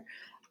 operator.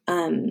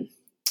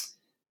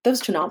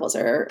 Those two novels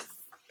are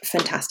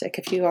fantastic.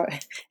 If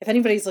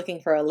anybody's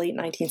looking for a late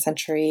 19th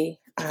century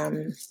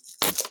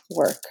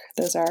work,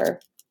 those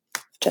are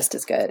just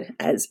as good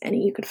as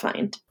any you could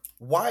find.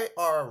 Why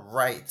are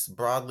rights,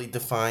 broadly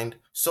defined,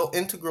 so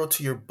integral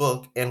to your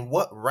book, and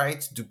what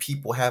rights do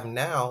people have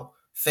now,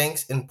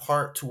 thanks in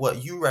part to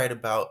what you write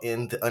about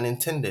in The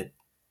Unintended?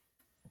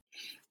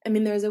 I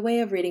mean, there's a way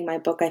of reading my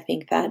book, I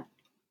think, that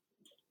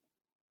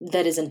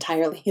is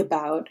entirely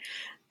about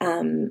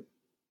the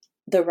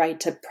right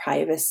to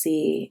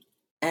privacy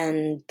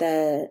and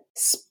the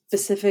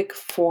specific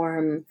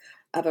form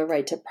of a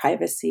right to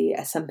privacy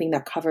as something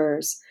that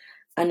covers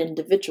an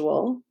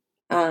individual.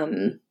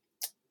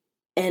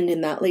 And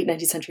in that late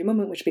 19th century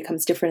moment, which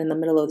becomes different in the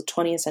middle of the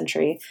 20th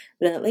century,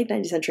 but in that late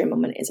 19th century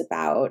moment is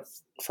about,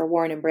 for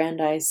Warren and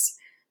Brandeis,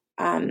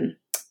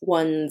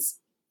 one's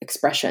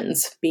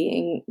expressions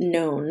being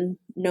known,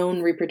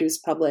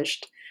 reproduced,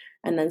 published,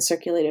 and then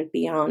circulated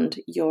beyond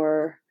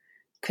your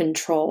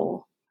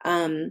control.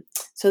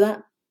 So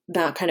that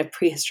kind of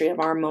prehistory of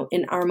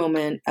in our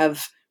moment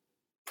of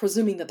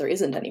presuming that there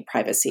isn't any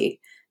privacy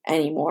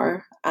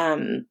anymore,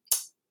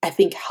 I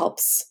think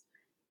helps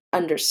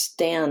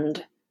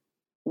understand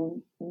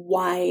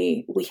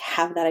why we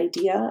have that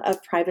idea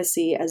of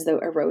privacy as though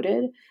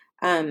eroded,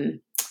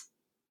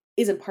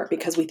 is in part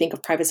because we think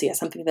of privacy as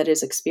something that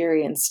is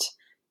experienced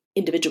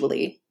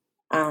individually,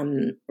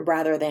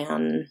 rather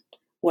than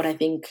what I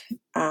think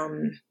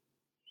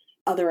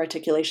other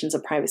articulations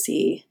of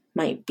privacy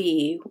might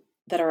be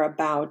that are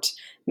about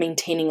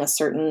maintaining a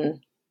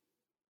certain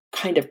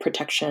kind of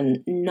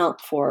protection,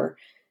 not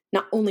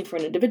only for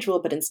an individual,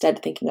 but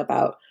instead thinking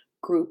about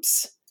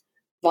groups,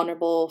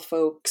 vulnerable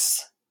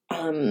folks,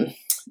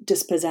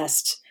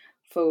 dispossessed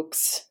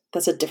folks.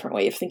 That's a different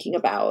way of thinking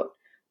about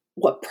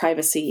what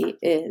privacy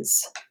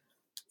is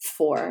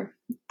for.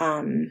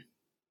 And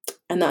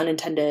The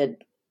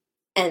Unintended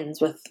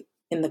ends with,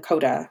 in the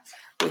coda,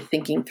 with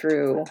thinking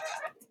through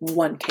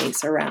one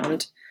case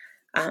around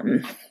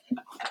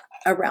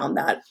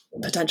that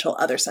potential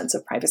other sense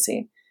of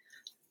privacy.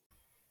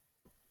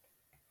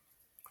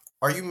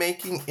 Are you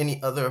making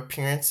any other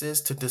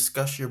appearances to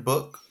discuss your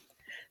book?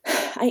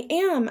 I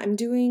am. I'm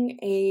doing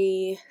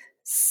a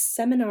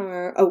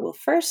seminar.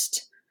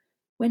 First,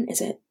 when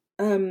is it?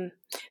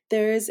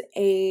 There's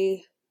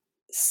a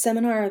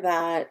seminar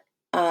that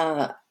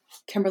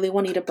Kimberly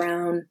Juanita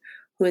Brown,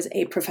 who is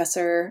a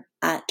professor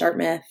at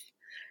Dartmouth,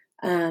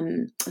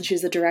 and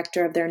she's the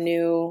director of their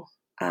new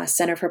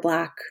Center for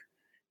Black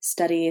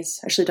Studies.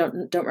 Actually,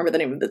 don't remember the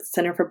name of the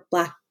Center for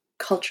Black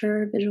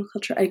Culture, Visual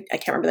Culture. I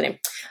can't remember the name,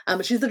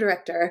 but she's the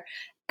director.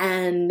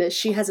 And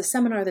she has a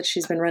seminar that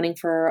she's been running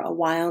for a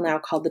while now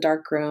called The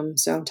Dark Room.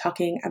 So I'm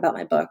talking about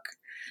my book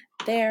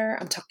there.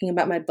 I'm talking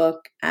about my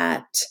book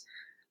at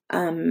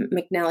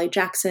McNally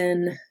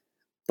Jackson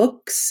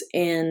Books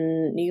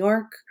in New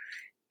York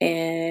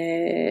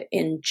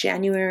in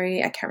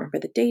January. I can't remember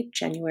the date,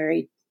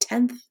 January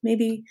 10th,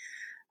 maybe.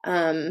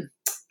 I'm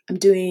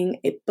doing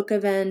a book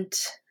event,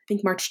 I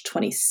think March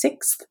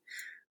 26th,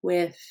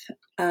 with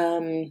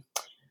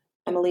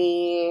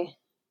Emily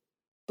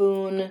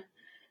Boone,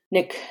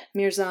 Nick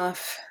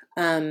Mirzoff,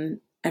 and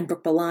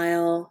Brooke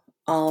Belisle.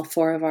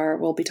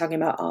 We'll be talking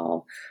about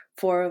all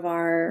 4 of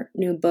our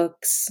new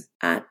books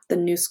at the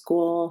New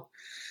School.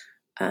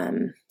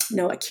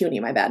 At CUNY,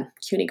 my bad.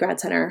 CUNY Grad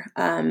Center,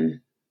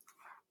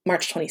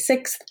 March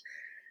 26th.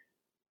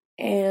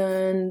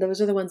 And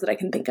those are the ones that I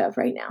can think of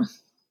right now.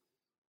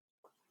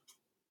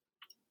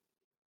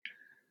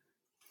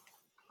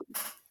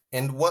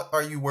 And what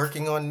are you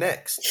working on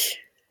next?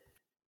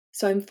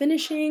 So I'm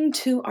finishing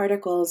 2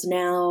 articles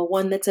now,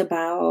 one that's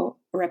about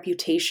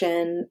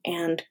reputation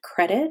and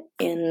credit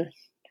in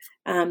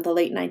the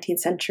late 19th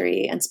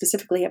century, and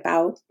specifically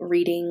about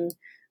reading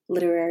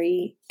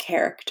literary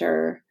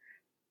character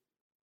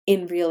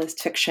in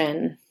realist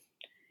fiction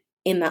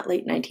in that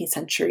late 19th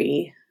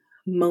century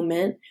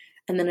moment.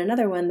 And then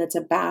another one that's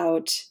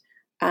about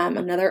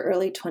another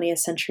early 20th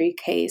century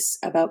case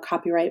about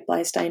copyright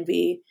Bleistein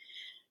v.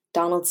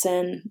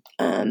 Donaldson,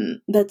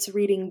 that's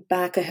reading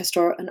back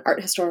an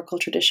art historical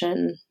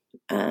tradition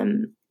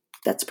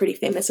that's pretty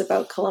famous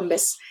about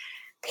Columbus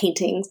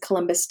paintings,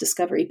 Columbus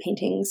discovery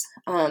paintings,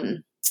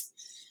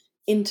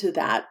 into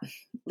that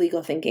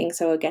legal thinking.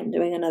 So again,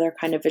 doing another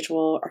kind of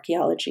visual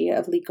archaeology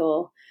of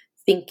legal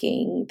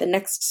thinking. The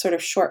next sort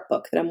of short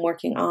book that I'm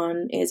working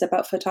on is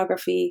about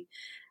photography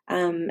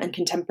and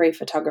contemporary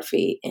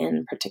photography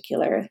in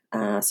particular.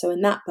 So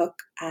in that book,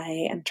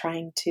 I am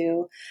trying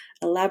to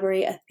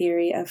elaborate a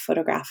theory of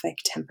photographic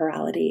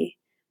temporality.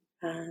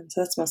 So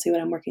that's mostly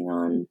what I'm working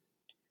on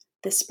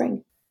this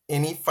spring.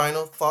 Any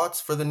final thoughts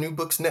for the New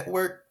Books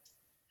Network?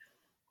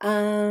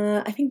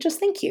 I think just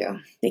thank you.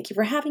 Thank you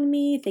for having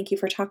me. Thank you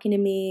for talking to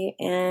me.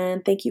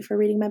 And thank you for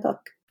reading my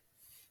book.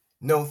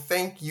 No,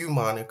 thank you,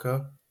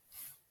 Monica.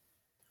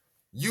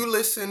 You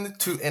listened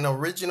to an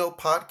original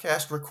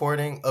podcast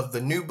recording of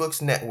the New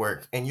Books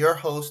Network and your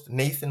host,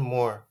 Nathan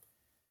Moore.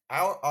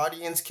 Our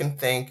audience can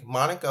thank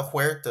Monica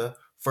Huerta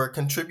for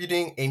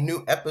contributing a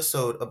new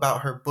episode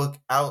about her book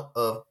out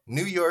of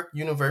New York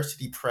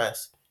University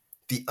Press,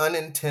 The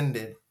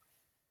Unintended.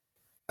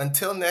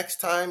 Until next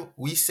time,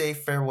 we say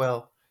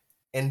farewell.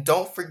 And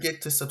don't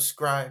forget to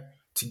subscribe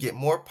to get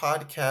more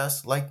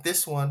podcasts like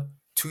this one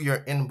to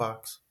your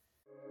inbox.